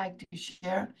really like to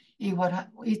share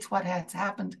it's what has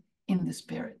happened in the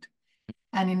spirit.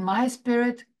 And in my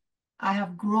spirit, I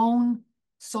have grown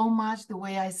so much, the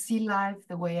way I see life,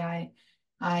 the way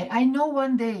I know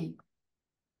one day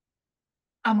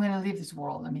I'm going to leave this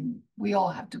world. I mean, we all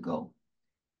have to go.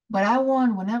 But I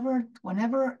want,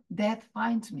 whenever death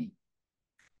finds me,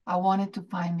 I want it to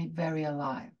find me very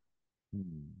alive.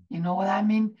 You know what I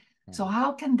mean? So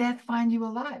how can death find you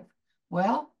alive?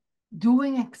 Well,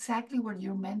 doing exactly what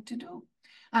you're meant to do.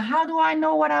 And how do I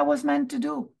know what I was meant to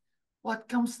do? What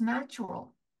comes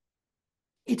natural.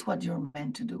 It's what you're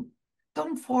meant to do.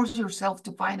 Don't force yourself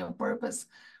to find a purpose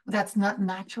that's not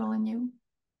natural in you.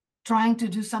 Trying to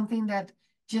do something that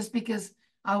just because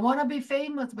I want to be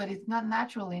famous, but it's not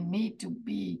natural in me to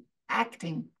be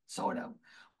acting, sort of.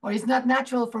 Or it's not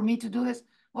natural for me to do this.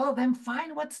 Well, then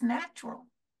find what's natural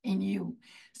in you.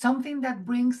 Something that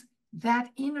brings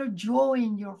that inner joy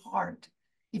in your heart.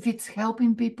 If it's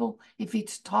helping people, if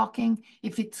it's talking,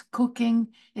 if it's cooking,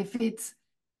 if it's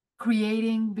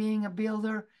creating, being a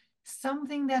builder,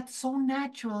 something that's so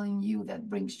natural in you that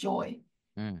brings joy.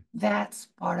 That's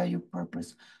part of your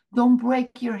purpose. Don't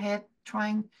break your head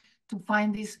trying to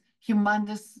find this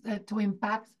humongous to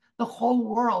impact the whole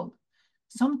world.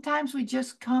 Sometimes we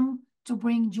just come to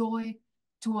bring joy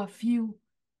to a few,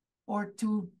 or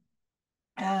to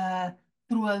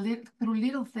through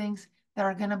little things that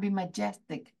are going to be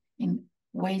majestic in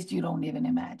ways you don't even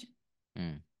imagine.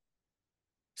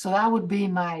 So that would be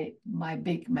my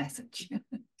big message.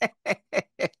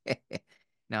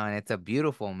 No, and it's a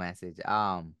beautiful message.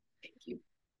 Thank you.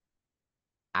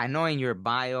 I know in your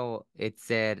bio it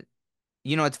said,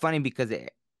 it's funny because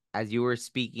as you were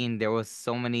speaking, there was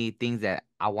so many things that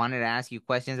I wanted to ask you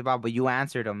questions about, but you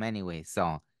answered them anyway.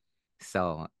 So,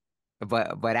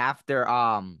 but after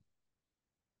I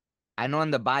know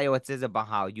in the bio it says about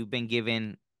how you've been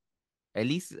given at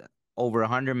least over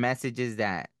 100 messages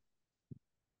that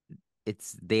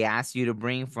they asked you to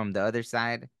bring from the other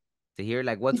side to hear.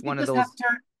 Like, what's It's one of because those?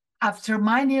 after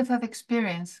my near-death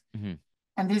experience, Mm-hmm.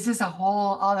 and this is a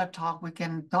whole other talk, we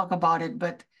can talk about it,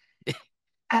 but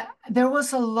there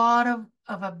was a lot of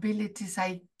abilities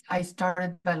I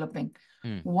started developing.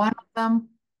 One of them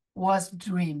was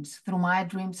dreams. Through my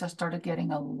dreams, I started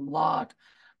getting a lot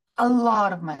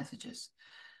of messages.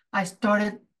 I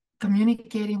started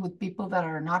communicating with people that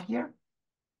are not here,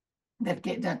 that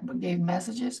gave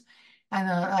messages, and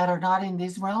that are not in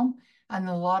this realm, and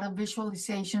a lot of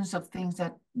visualizations of things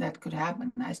that could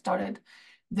happen. I started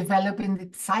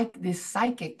developing this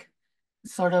psychic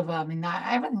sort of, I mean,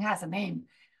 everything has a name.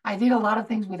 I did a lot of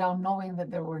things without knowing that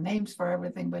there were names for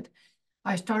everything, but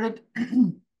I started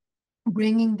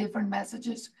bringing different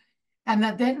messages. And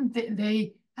that then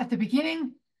they at the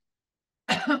beginning,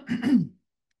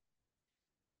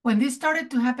 when this started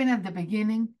to happen at the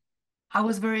beginning, I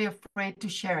was very afraid to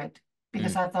share it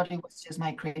because I thought it was just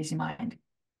my crazy mind.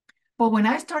 But when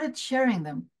I started sharing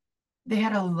them, they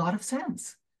had a lot of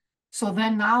sense. So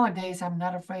then nowadays, I'm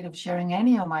not afraid of sharing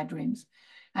any of my dreams.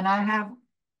 And I have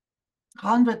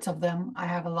hundreds of them. I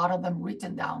have a lot of them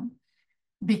written down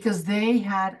because they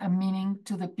had a meaning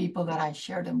to the people that I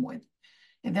shared them with.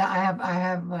 I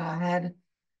have had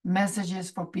messages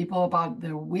for people about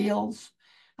their wills,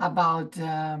 about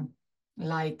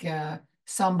like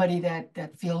somebody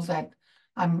that feels that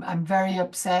I'm very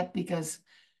upset because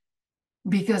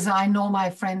I know my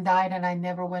friend died and I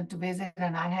never went to visit,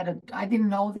 and I didn't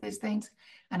know these things,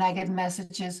 and I get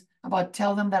messages about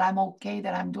tell them that I'm okay,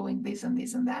 that I'm doing this and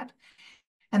this and that.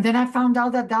 And then I found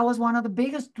out that that was one of the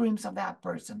biggest dreams of that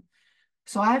person.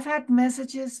 So I've had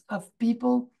messages of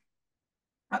people,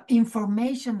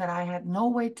 information that I had no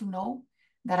way to know,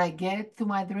 that I get it through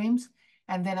my dreams,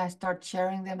 and then I start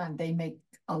sharing them and they make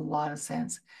a lot of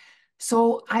sense.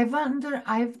 So I've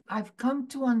come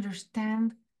to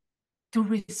understand, to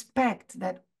respect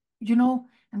that,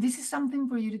 and this is something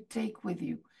for you to take with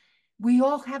you. We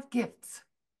all have gifts.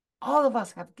 All of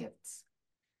us have gifts.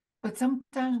 But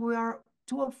sometimes we are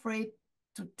too afraid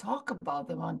to talk about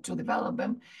them and to develop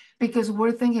them because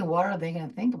we're thinking, what are they going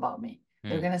to think about me?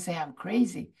 They're going to say I'm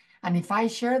crazy. And if I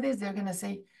share this, they're going to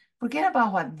say, forget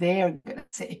about what they're going to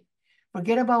say.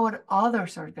 Forget about what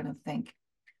others are going to think.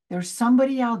 There's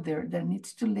somebody out there that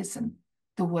needs to listen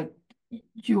to what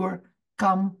your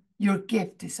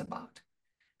gift is about.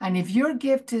 And if your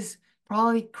gift is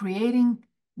probably creating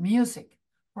music,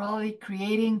 probably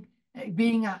creating,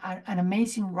 being an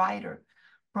amazing writer,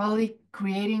 probably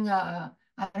creating I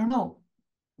don't know,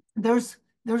 there's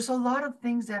a lot of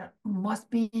things that must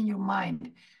be in your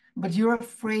mind, but you're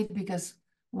afraid because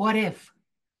what if?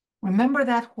 Remember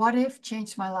that what if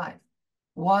changed my life?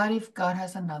 What if God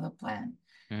has another plan?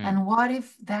 And what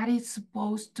if that is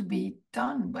supposed to be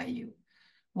done by you?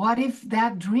 What if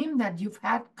that dream that you've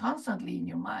had constantly in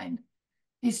your mind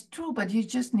is true, but you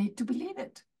just need to believe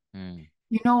it?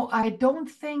 I don't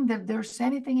think that there's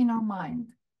anything in our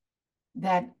mind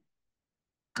that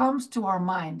comes to our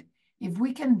mind If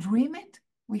we can dream it,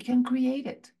 we can create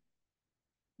it.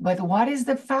 But what is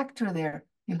the factor there?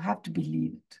 You have to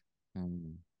believe it.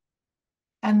 Mm.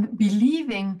 And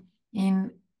believing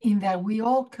in that we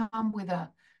all come with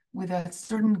a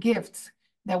certain gifts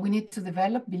that we need to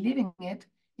develop, believing it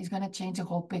is going to change the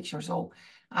whole picture. So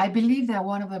I believe that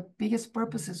one of the biggest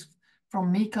purposes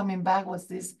from me coming back was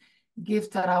this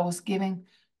gift that I was giving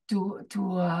to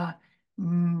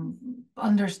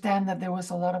understand that there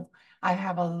was I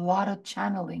have a lot of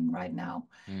channeling right now.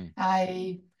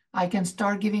 Mm. I can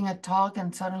start giving a talk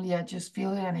and suddenly I just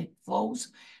feel it and it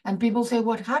flows. And people say,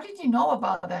 "What? How did you know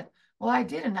about that?" Well, I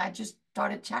didn't. I just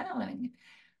started channeling it.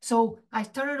 So I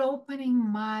started opening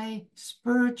my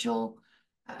spiritual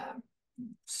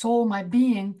soul, my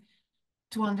being,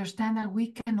 to understand that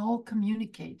we can all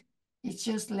communicate. It's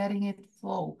just letting it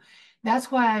flow.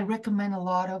 That's why I recommend a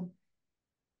lot of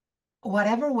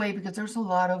whatever way, because there's a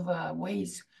lot of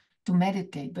ways to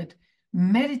meditate, but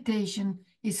meditation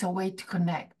is a way to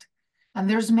connect. And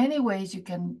there's many ways you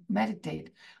can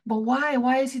meditate. But why?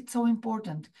 Why is it so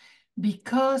important?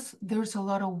 Because there's a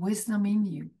lot of wisdom in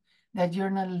you that you're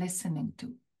not listening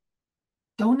to.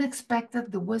 Don't expect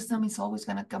that the wisdom is always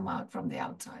going to come out from the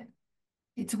outside.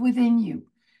 It's within you.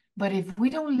 But if we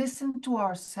don't listen to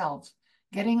ourselves,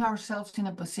 getting ourselves in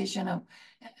a position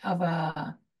of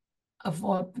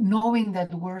knowing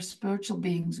that we're spiritual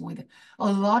beings with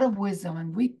a lot of wisdom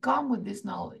and we come with this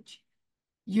knowledge,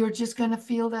 you're just going to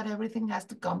feel that everything has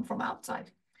to come from outside.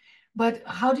 But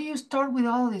how do you start with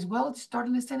all this? Well, start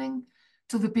listening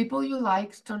to the people you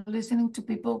like, start listening to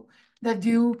people that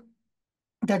do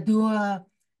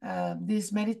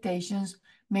these meditations,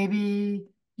 maybe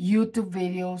YouTube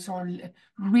videos or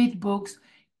read books.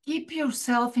 Keep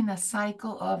yourself in a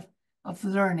cycle of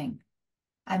learning.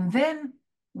 And then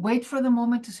wait for the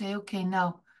moment to say, okay,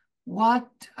 now what,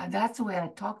 that's the way I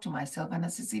talk to myself.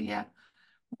 And Cecilia,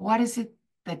 what is it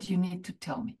that you need to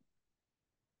tell me?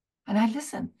 And I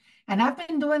listen. And I've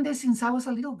been doing this since I was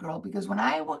a little girl, because when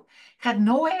I had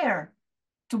no air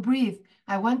to breathe,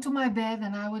 I went to my bed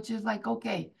and I was just like,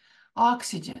 okay,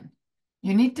 oxygen.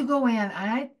 You need to go in. And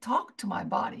I talked to my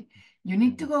body. You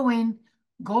need to go in,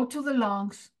 go to the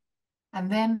lungs, and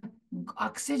then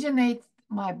oxygenate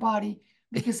my body,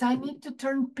 because I need to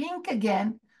turn pink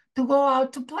again to go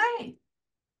out to play.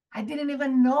 I didn't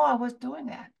even know I was doing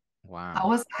that.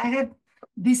 Wow. I had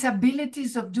these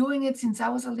abilities of doing it since I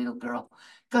was a little girl,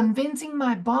 convincing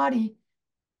my body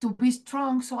to be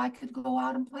strong so I could go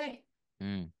out and play.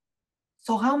 Mm.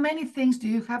 So how many things do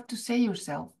you have to say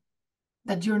yourself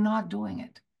that you're not doing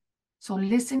it? So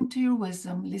listen to your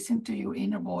wisdom, listen to your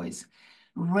inner voice,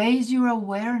 raise your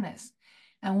awareness.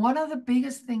 And one of the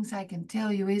biggest things I can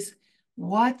tell you is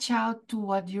watch out to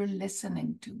what you're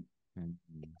listening to. Mm.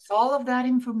 So all of that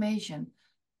information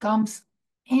comes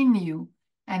in you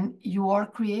and you are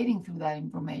creating through that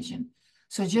information.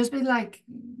 So just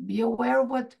be aware of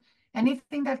what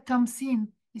anything that comes in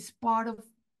is part of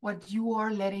what you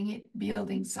are letting it build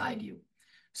inside you.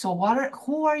 So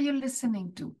who are you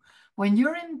listening to? When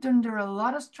you're under a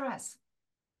lot of stress,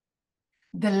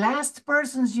 the last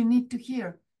persons you need to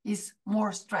hear is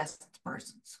more stressed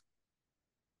persons,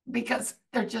 because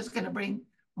they're just going to bring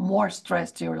more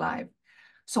stress to your life.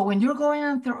 So when you're going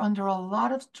under a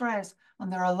lot of stress,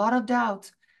 under a lot of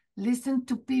doubts, listen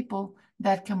to people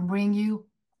that can bring you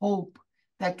hope,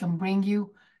 that can bring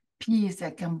you peace,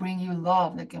 that can bring you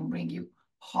love, that can bring you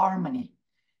harmony.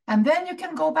 And then you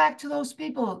can go back to those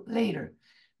people later.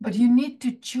 But you need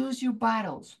to choose your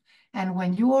battles. And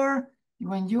when you're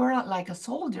like a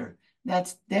soldier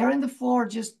that's there in the floor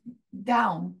just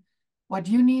down, what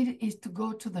you need is to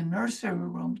go to the nursery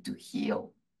room to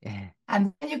heal. Yeah.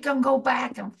 And then you can go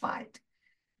back and fight.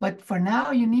 But for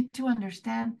now, you need to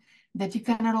understand that you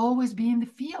cannot always be in the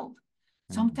field.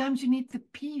 Sometimes you need the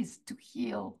peace to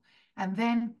heal and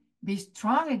then be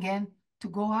strong again to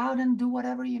go out and do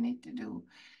whatever you need to do.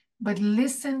 But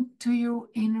listen to your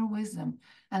inner wisdom.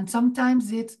 And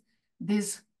sometimes it's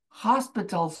this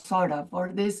hospital sort of,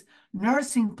 or this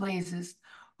nursing places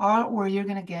are where you're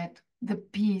going to get the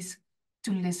peace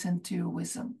to listen to your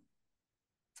wisdom.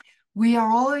 We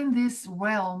are all in this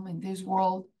realm, in this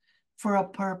world, for a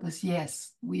purpose.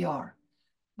 Yes, we are.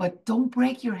 But don't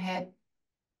break your head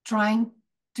trying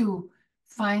to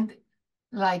find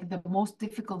like the most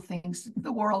difficult things in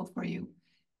the world for you.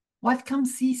 What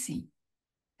comes easy?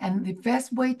 And the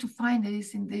best way to find it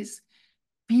is in these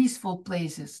peaceful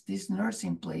places, these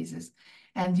nursing places.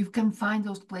 And you can find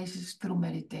those places through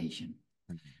meditation.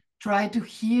 Try to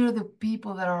hear the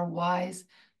people that are wise.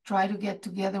 Try to get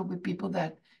together with people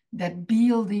that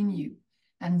build in you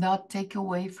and not take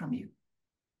away from you.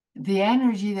 The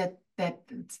energy that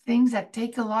things that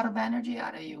take a lot of energy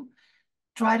out of you,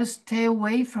 try to stay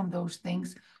away from those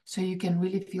things so you can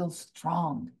really feel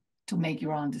strong to make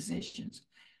your own decisions,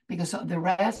 because the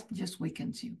rest just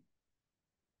weakens you.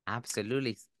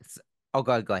 Absolutely. Oh,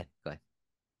 go ahead.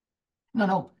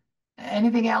 No,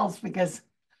 anything else, because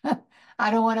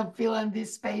I don't want to fill in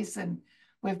this space, and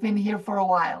we've been here for a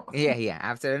while. Yeah,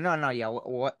 absolutely. No, yeah,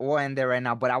 we'll end there right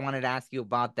now. But I wanted to ask you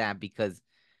about that because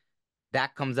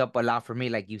that comes up a lot for me.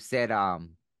 Like you said,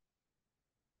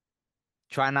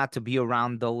 try not to be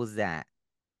around those that,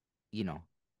 you know,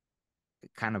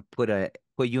 kind of put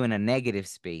you in a negative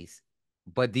space.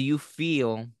 But do you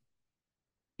feel,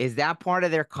 is that part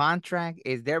of their contract?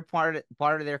 Is there part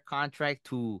of their contract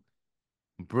to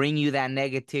bring you that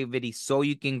negativity so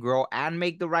you can grow and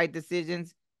make the right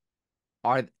decisions?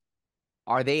 Are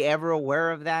are they ever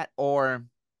aware of that, or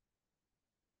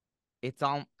it's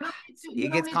on You it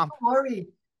don't gets need to worry.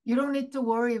 You don't need to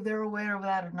worry if they're aware of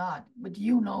that or not, but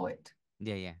you know it.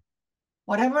 Yeah.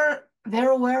 Whatever they're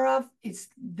aware of, it's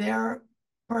their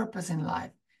purpose in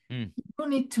life. Mm. You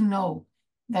need to know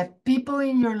that people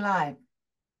in your life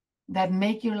that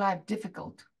make your life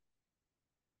difficult,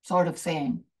 sort of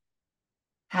saying,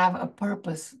 have a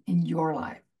purpose in your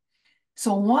life.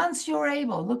 So once you're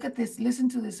able, look at this, listen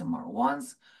to this, Amor.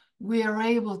 Once we are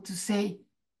able to say,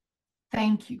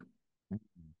 thank you,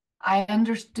 I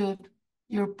understood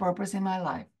your purpose in my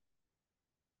life,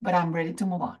 but I'm ready to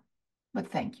move on.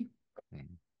 But thank you.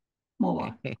 Move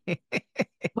on.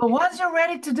 But once you're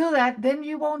ready to do that, then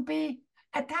you won't be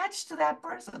attached to that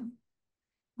person.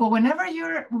 But whenever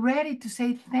you're ready to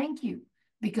say thank you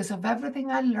because of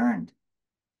everything I learned,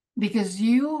 because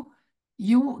you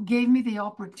gave me the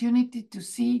opportunity to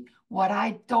see what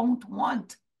I don't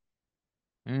want.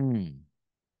 Mm.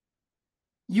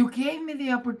 You gave me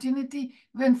the opportunity,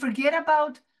 and forget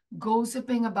about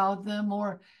gossiping about them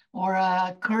or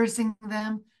cursing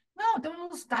them. No,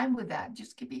 don't lose time with that.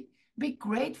 Just be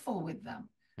grateful with them,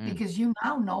 because you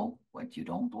now know what you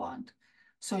don't want.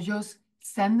 So just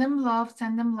send them love,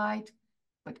 send them light,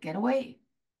 but get away,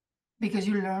 because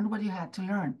you learned what you had to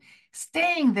learn.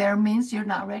 Staying there means you're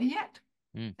not ready yet.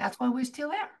 That's why we're still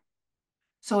there.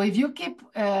 So if you keep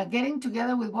getting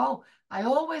together with, well, I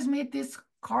always meet this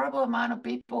horrible amount of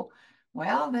people,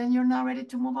 well, then you're not ready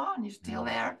to move on. You're still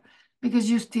there because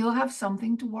you still have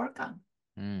something to work on.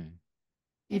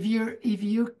 If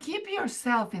you keep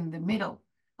yourself in the middle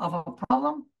of a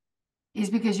problem, it's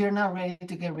because you're not ready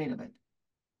to get rid of it.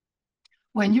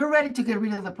 When you're ready to get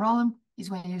rid of the problem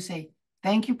is when you say,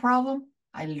 thank you, problem.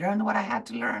 I learned what I had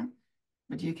to learn,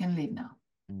 but you can leave now.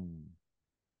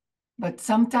 But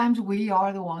sometimes we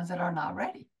are the ones that are not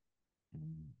ready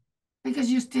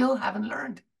because you still haven't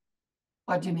learned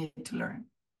what you need to learn.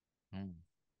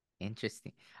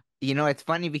 Interesting. It's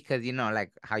funny because,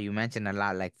 like how you mentioned a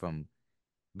lot, like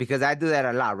because I do that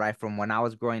a lot, right? From when I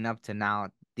was growing up to now,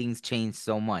 things change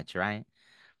so much, right?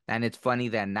 And it's funny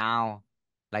that now,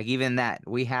 like even that,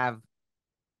 we have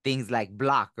things like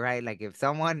block, right? Like if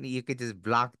someone, you could just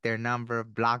block their number,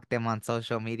 block them on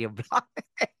social media, block.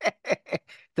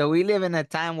 So we live in a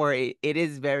time where it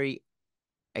is very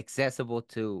accessible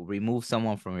to remove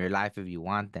someone from your life if you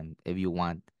want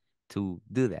to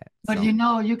do that. But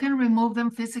So you can remove them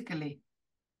physically,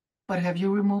 but have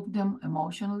you removed them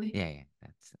emotionally? yeah,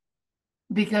 that's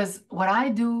Because what I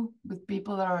do with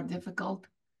people that are difficult,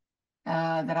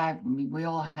 we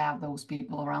all have those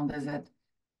people around us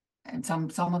and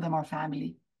some of them are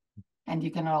family, and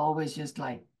you cannot always just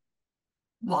like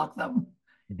block them.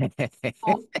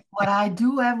 So what I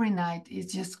do every night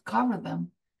is just cover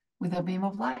them with a beam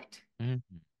of light.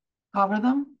 Cover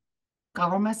them,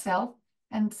 cover myself,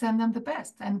 and send them the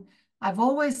best. And I've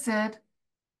always said,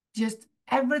 just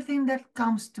everything that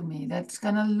comes to me that's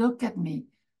going to look at me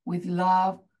with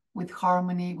love, with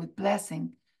harmony, with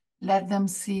blessing, let them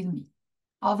see me.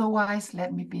 Otherwise,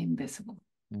 let me be invisible.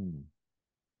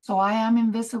 So I am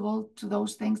invisible to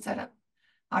those things that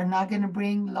are not going to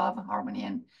bring love, harmony,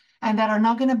 and that are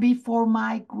not going to be for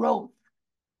my growth.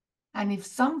 And if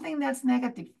something that's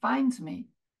negative finds me,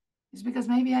 it's because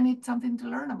maybe I need something to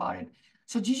learn about it.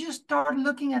 So you just start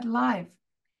looking at life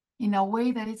in a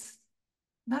way that it's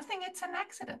nothing, it's an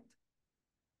accident.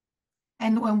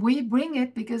 And when we bring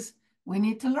it, because we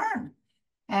need to learn.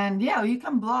 And yeah, you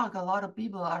can block a lot of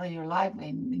people out of your life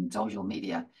in social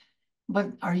media,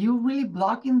 but are you really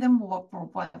blocking them for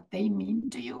what they mean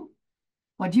to you?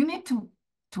 What you need to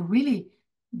really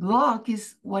block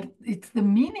is it's the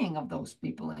meaning of those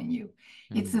people in you.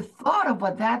 It's the thought of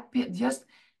what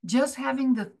just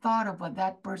having the thought of what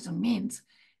that person means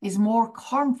is more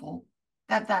harmful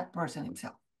than that person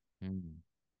himself.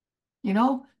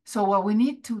 So what we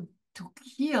need to to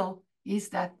heal is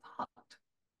that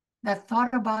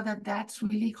thought about that's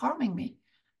really harming me.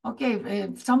 Okay,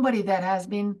 if somebody that has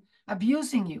been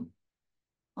abusing you,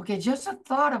 okay, just the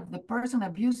thought of the person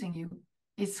abusing you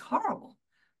is horrible.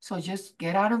 So just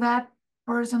get out of that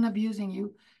person abusing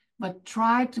you, but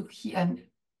try to and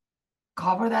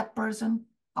cover that person,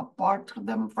 apart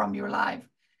them from your life.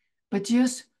 But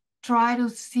just try to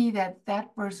see that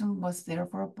that person was there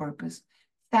for a purpose.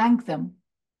 Thank them.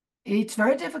 It's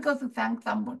very difficult to thank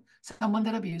someone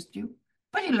that abused you,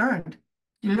 but you learned.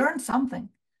 You learned something.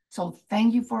 So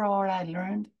thank you for all I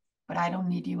learned, but I don't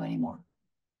need you anymore.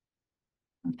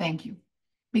 And thank you.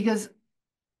 Because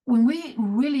when we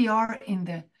really are in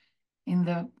the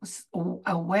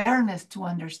awareness to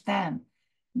understand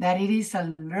that it is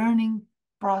a learning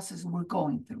process we're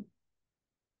going through,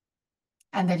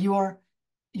 and that you're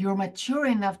mature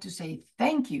enough to say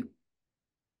thank you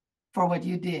for what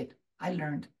you did. I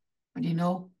learned, but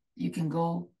you can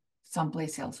go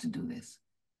someplace else to do this,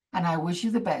 and I wish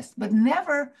you the best. But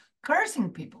never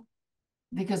cursing people,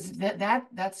 because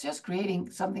that's just creating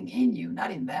something in you,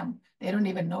 not in them. They don't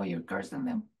even know you're cursing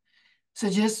them. So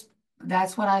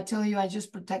that's what I tell you. I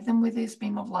just protect them with this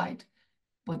beam of light,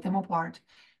 put them apart.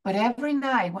 But every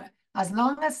night, as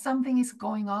long as something is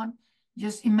going on,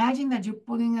 just imagine that you're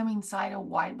putting them inside a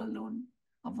white balloon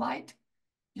of light.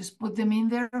 Just put them in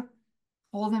there,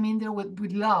 hold them in there with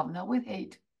love, not with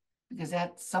hate, because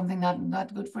that's something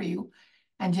not good for you.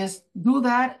 And just do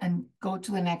that and go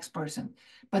to the next person.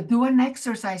 But do an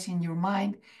exercise in your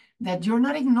mind that you're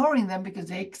not ignoring them because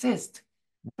they exist,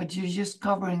 but you're just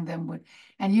covering them with.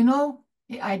 And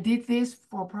I did this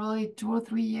for probably 2 or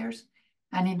 3 years,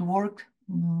 and it worked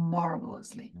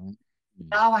marvelously.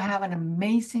 Now I have an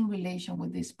amazing relation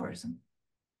with this person.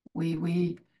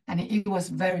 And it was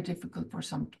very difficult for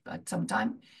some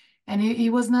time, and it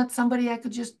was not somebody I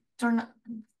could just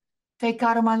take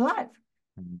out of my life.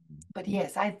 But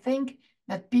yes, I think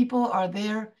that people are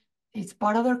there. It's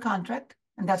part of their contract,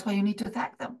 and that's why you need to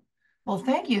thank them. Well,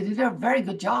 thank you. You did a very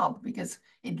good job, because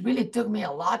it really took me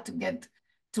a lot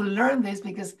to learn this,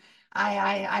 because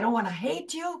I don't want to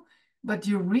hate you, but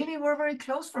you really were very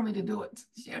close for me to do it,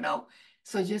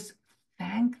 So just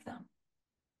thank them.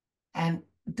 And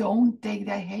don't take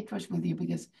that hatred with you,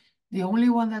 because the only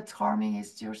one that's harming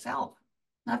is yourself,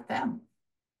 not them.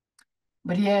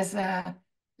 But yes,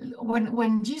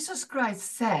 when Jesus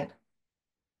Christ said,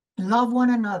 love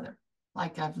one another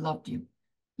like I've loved you,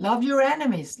 love your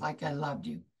enemies like I loved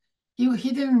you,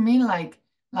 he didn't mean like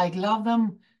love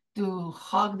them to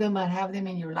hug them and have them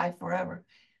in your life forever.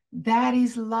 That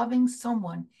is loving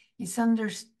someone, is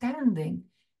understanding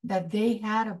that they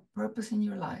had a purpose in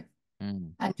your life,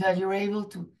 and that you're able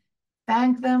to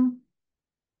thank them,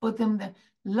 put them there.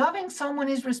 Loving someone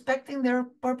is respecting their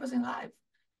purpose in life,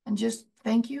 and just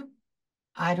thank you.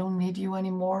 I don't need you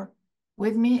anymore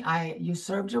with me. You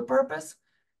served your purpose,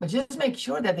 but just make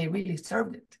sure that they really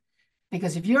served it.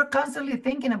 Because if you're constantly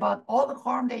thinking about all the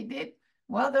harm they did,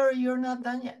 well, you're not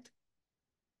done yet.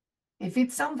 If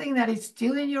it's something that is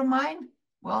still in your mind,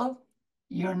 well,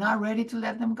 you're not ready to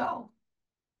let them go.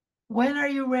 When are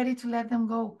you ready to let them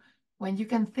go? When you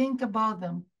can think about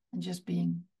them and just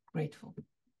being grateful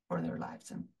for their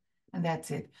lives. And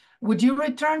that's it. Would you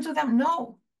return to them?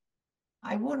 No,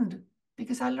 I wouldn't,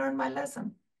 because I learned my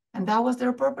lesson. And that was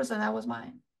their purpose, and that was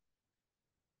mine.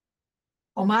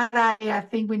 Omar, I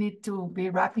think we need to be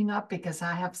wrapping up, because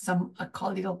I have a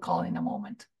little call in a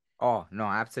moment. Oh, no,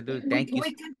 absolutely. Thank you.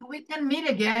 We can meet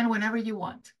again whenever you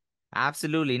want.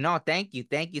 Absolutely. No, thank you.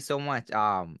 Thank you so much.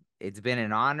 It's been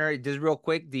an honor. Just real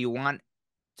quick, do you want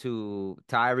to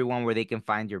tell everyone where they can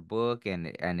find your book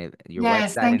and your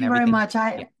Yes, website thank and you very everything? much.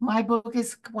 Yeah. My book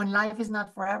is When Life Is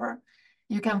Not Forever.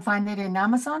 You can find it in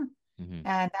Amazon.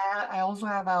 And I also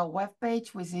have a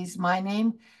webpage, which is my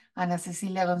name,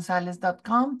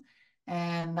 ceciliagonzalez.com.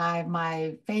 And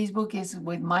my Facebook is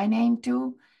with my name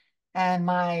too. And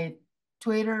my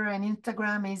Twitter and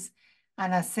Instagram is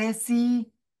Anaceci,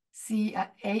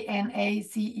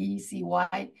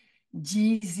 Anacey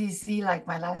GCC, like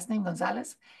my last name,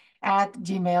 Gonzalez, at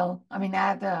gmail.com.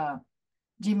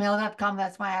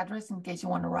 That's my address in case you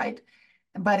want to write.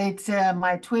 But it's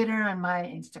my Twitter and my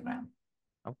Instagram.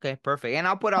 Okay, perfect. And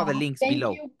I'll put all the links Thank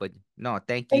below. you. But no,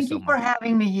 thank you Thank so you for much.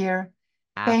 having me here.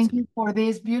 Thank you Absolutely. for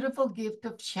this beautiful gift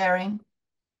of sharing.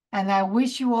 And I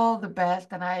wish you all the best.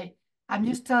 And I'm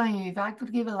just telling you, if I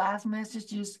could give a last message,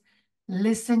 just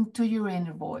listen to your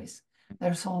inner voice.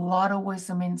 There's a lot of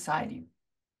wisdom inside you.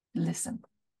 Listen.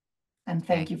 And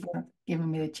thank you for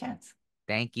giving me the chance.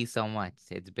 Thank you so much.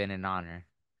 It's been an honor.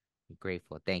 I'm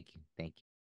grateful. Thank you. Thank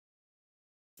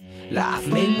you. Life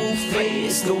may move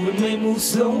fast, story may move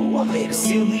slow. I met a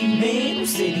silly man who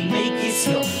said he make it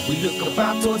slow. We look up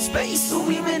out towards space, so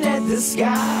even at the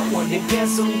sky. One day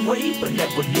pass away, but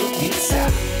never look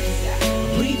inside.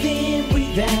 Breathe in,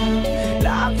 breathe out.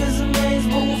 Life is a maze,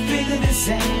 but we'll figure this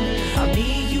out. I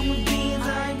mean, human beings,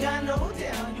 I ain't got no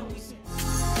doubt.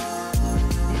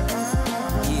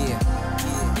 Yeah,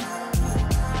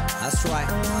 that's right.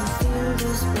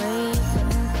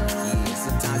 Yeah,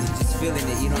 sometimes you just feeling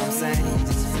it, you know what I'm saying? You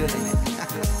just feeling it.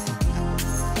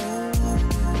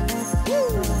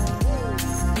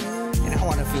 And I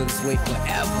want to feel this way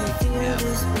forever.